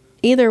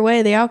either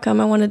way, the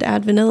outcome, I wanted to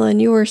add vanilla,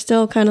 and you were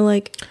still kind of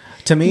like,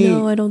 to me,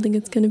 no, I don't think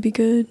it's going to be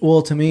good.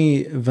 Well, to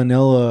me,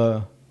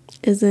 vanilla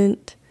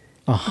isn't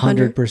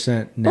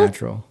 100%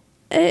 natural. Well,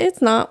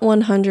 it's not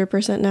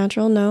 100%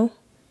 natural, no.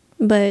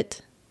 But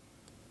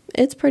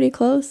it's pretty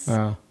close.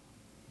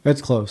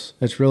 It's close.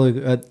 It's really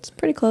good. It's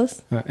pretty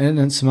close. And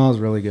it smells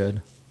really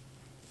good.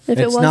 If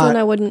it wasn't,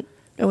 I wouldn't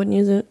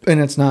use it. And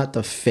it's not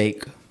the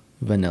fake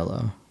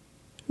vanilla.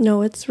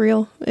 No, it's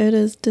real. It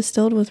is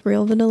distilled with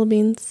real vanilla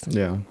beans.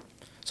 Yeah.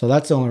 So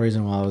that's the only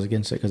reason why I was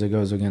against it, because it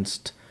goes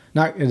against,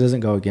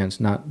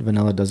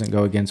 vanilla doesn't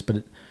go against,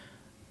 but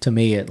to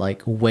me it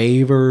like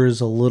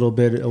wavers a little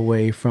bit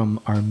away from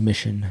our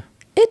mission.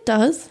 It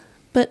does,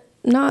 but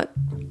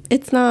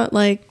it's not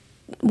like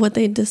what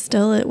they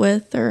distill it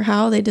with or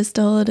how they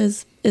distill it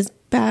is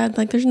bad.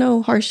 Like there's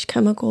no harsh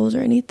chemicals or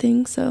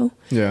anything, so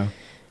yeah,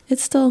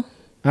 it's still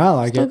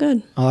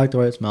good. I like the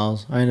way it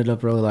smells. I ended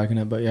up really liking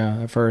it, but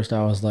yeah, at first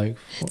I was like,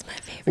 it's my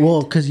favorite.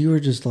 Well, because you were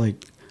just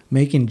like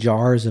making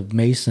jars of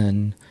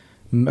mason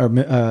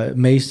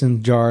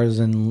jars,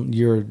 and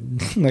you're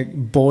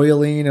like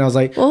boiling, and I was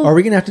like, are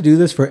we gonna have to do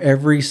this for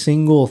every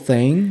single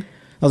thing?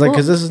 I was like,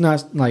 because this is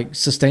not like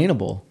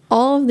sustainable.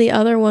 All of the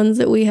other ones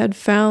that we had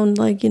found,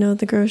 like, at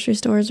the grocery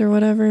stores or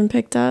whatever and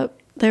picked up,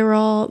 they were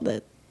all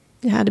that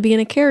had to be in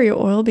a carrier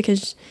oil,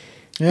 because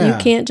you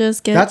can't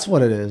just get... That's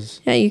what it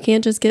is. Yeah, you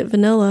can't just get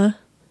vanilla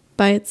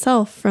by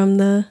itself from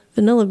the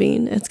vanilla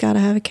bean. It's got to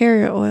have a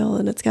carrier oil,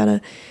 and it's got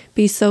to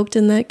be soaked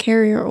in that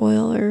carrier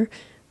oil or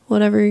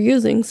whatever you're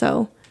using.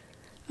 So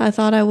I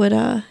thought I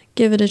would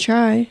give it a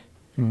try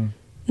and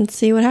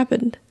see what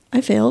happened. I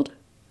failed,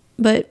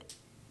 but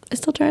I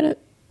still tried it.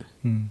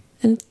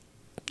 And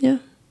yeah,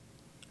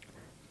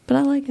 but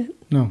I like it.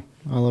 No,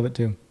 I love it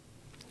too.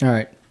 All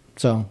right,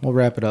 so we'll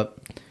wrap it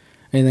up.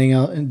 Anything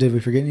else? Did we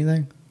forget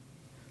anything?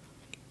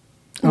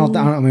 I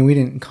mean, we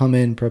didn't come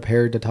in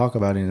prepared to talk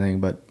about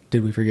anything, but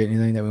did we forget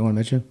anything that we want to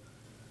mention?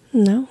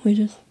 No, we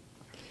just,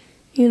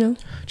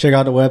 check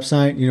out the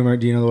website. Do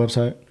you know the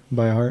website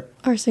by heart?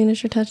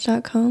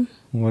 OurSignatureTouch.com.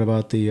 What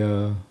about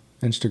the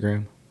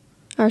Instagram?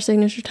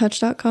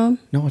 OurSignatureTouch.com.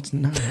 No, it's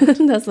not.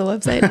 That's the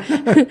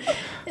website.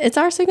 It's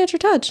Our Signature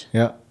Touch.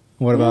 Yeah.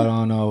 What about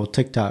on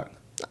TikTok?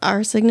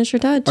 Our Signature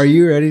Touch. Are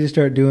you ready to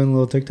start doing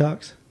little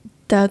TikToks?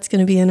 That's going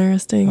to be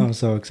interesting. I'm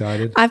so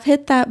excited. I've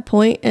hit that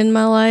point in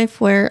my life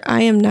where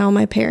I am now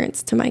my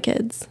parents to my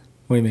kids.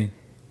 What do you mean?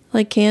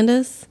 Like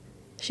Candace,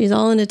 she's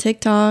all into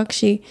TikTok.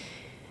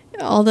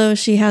 Although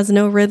she has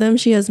no rhythm,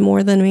 she has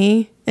more than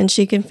me, and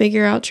she can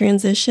figure out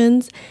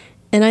transitions.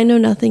 And I know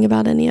nothing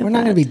about any of that. We're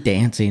not going to be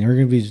dancing. We're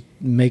going to be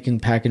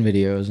packing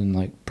videos and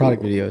like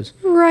product videos.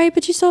 Right,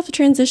 but you still have to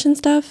transition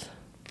stuff.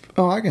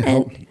 Oh, I can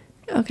help.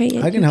 Okay,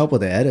 yeah, I can help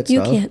with the edit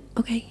stuff. You can't.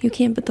 Okay, you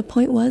can't. But the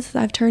point was,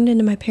 I've turned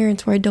into my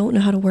parents where I don't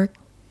know how to work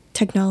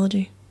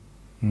technology.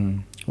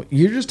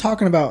 You're just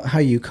talking about how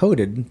you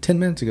coded 10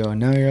 minutes ago, and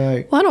now you're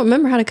like... Well, I don't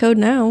remember how to code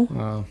now.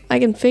 Oh. I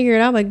can figure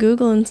it out by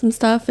Googling some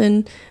stuff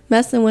and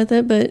messing with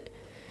it, but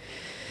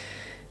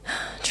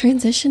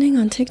transitioning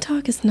on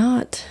TikTok is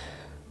not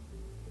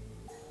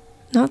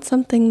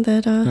something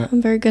that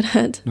I'm very good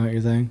at. Not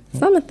your thing? It's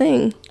not my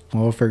thing.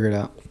 Well, we'll figure it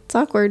out. It's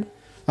awkward.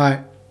 All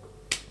right.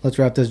 Let's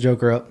wrap this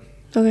joker up.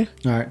 Okay.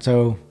 All right.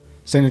 So,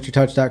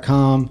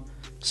 SignatureTouch.com,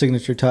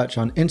 Signature Touch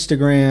on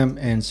Instagram,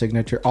 and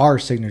Our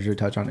Signature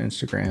Touch on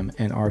Instagram,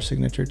 and Our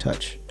Signature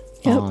Touch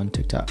on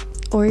TikTok.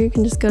 Or you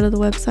can just go to the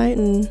website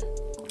and...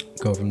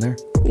 go from there.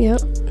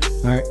 Yep.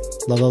 All right.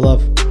 Love, love,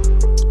 love.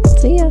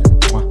 See ya.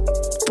 Mwah.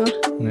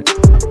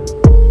 Mwah.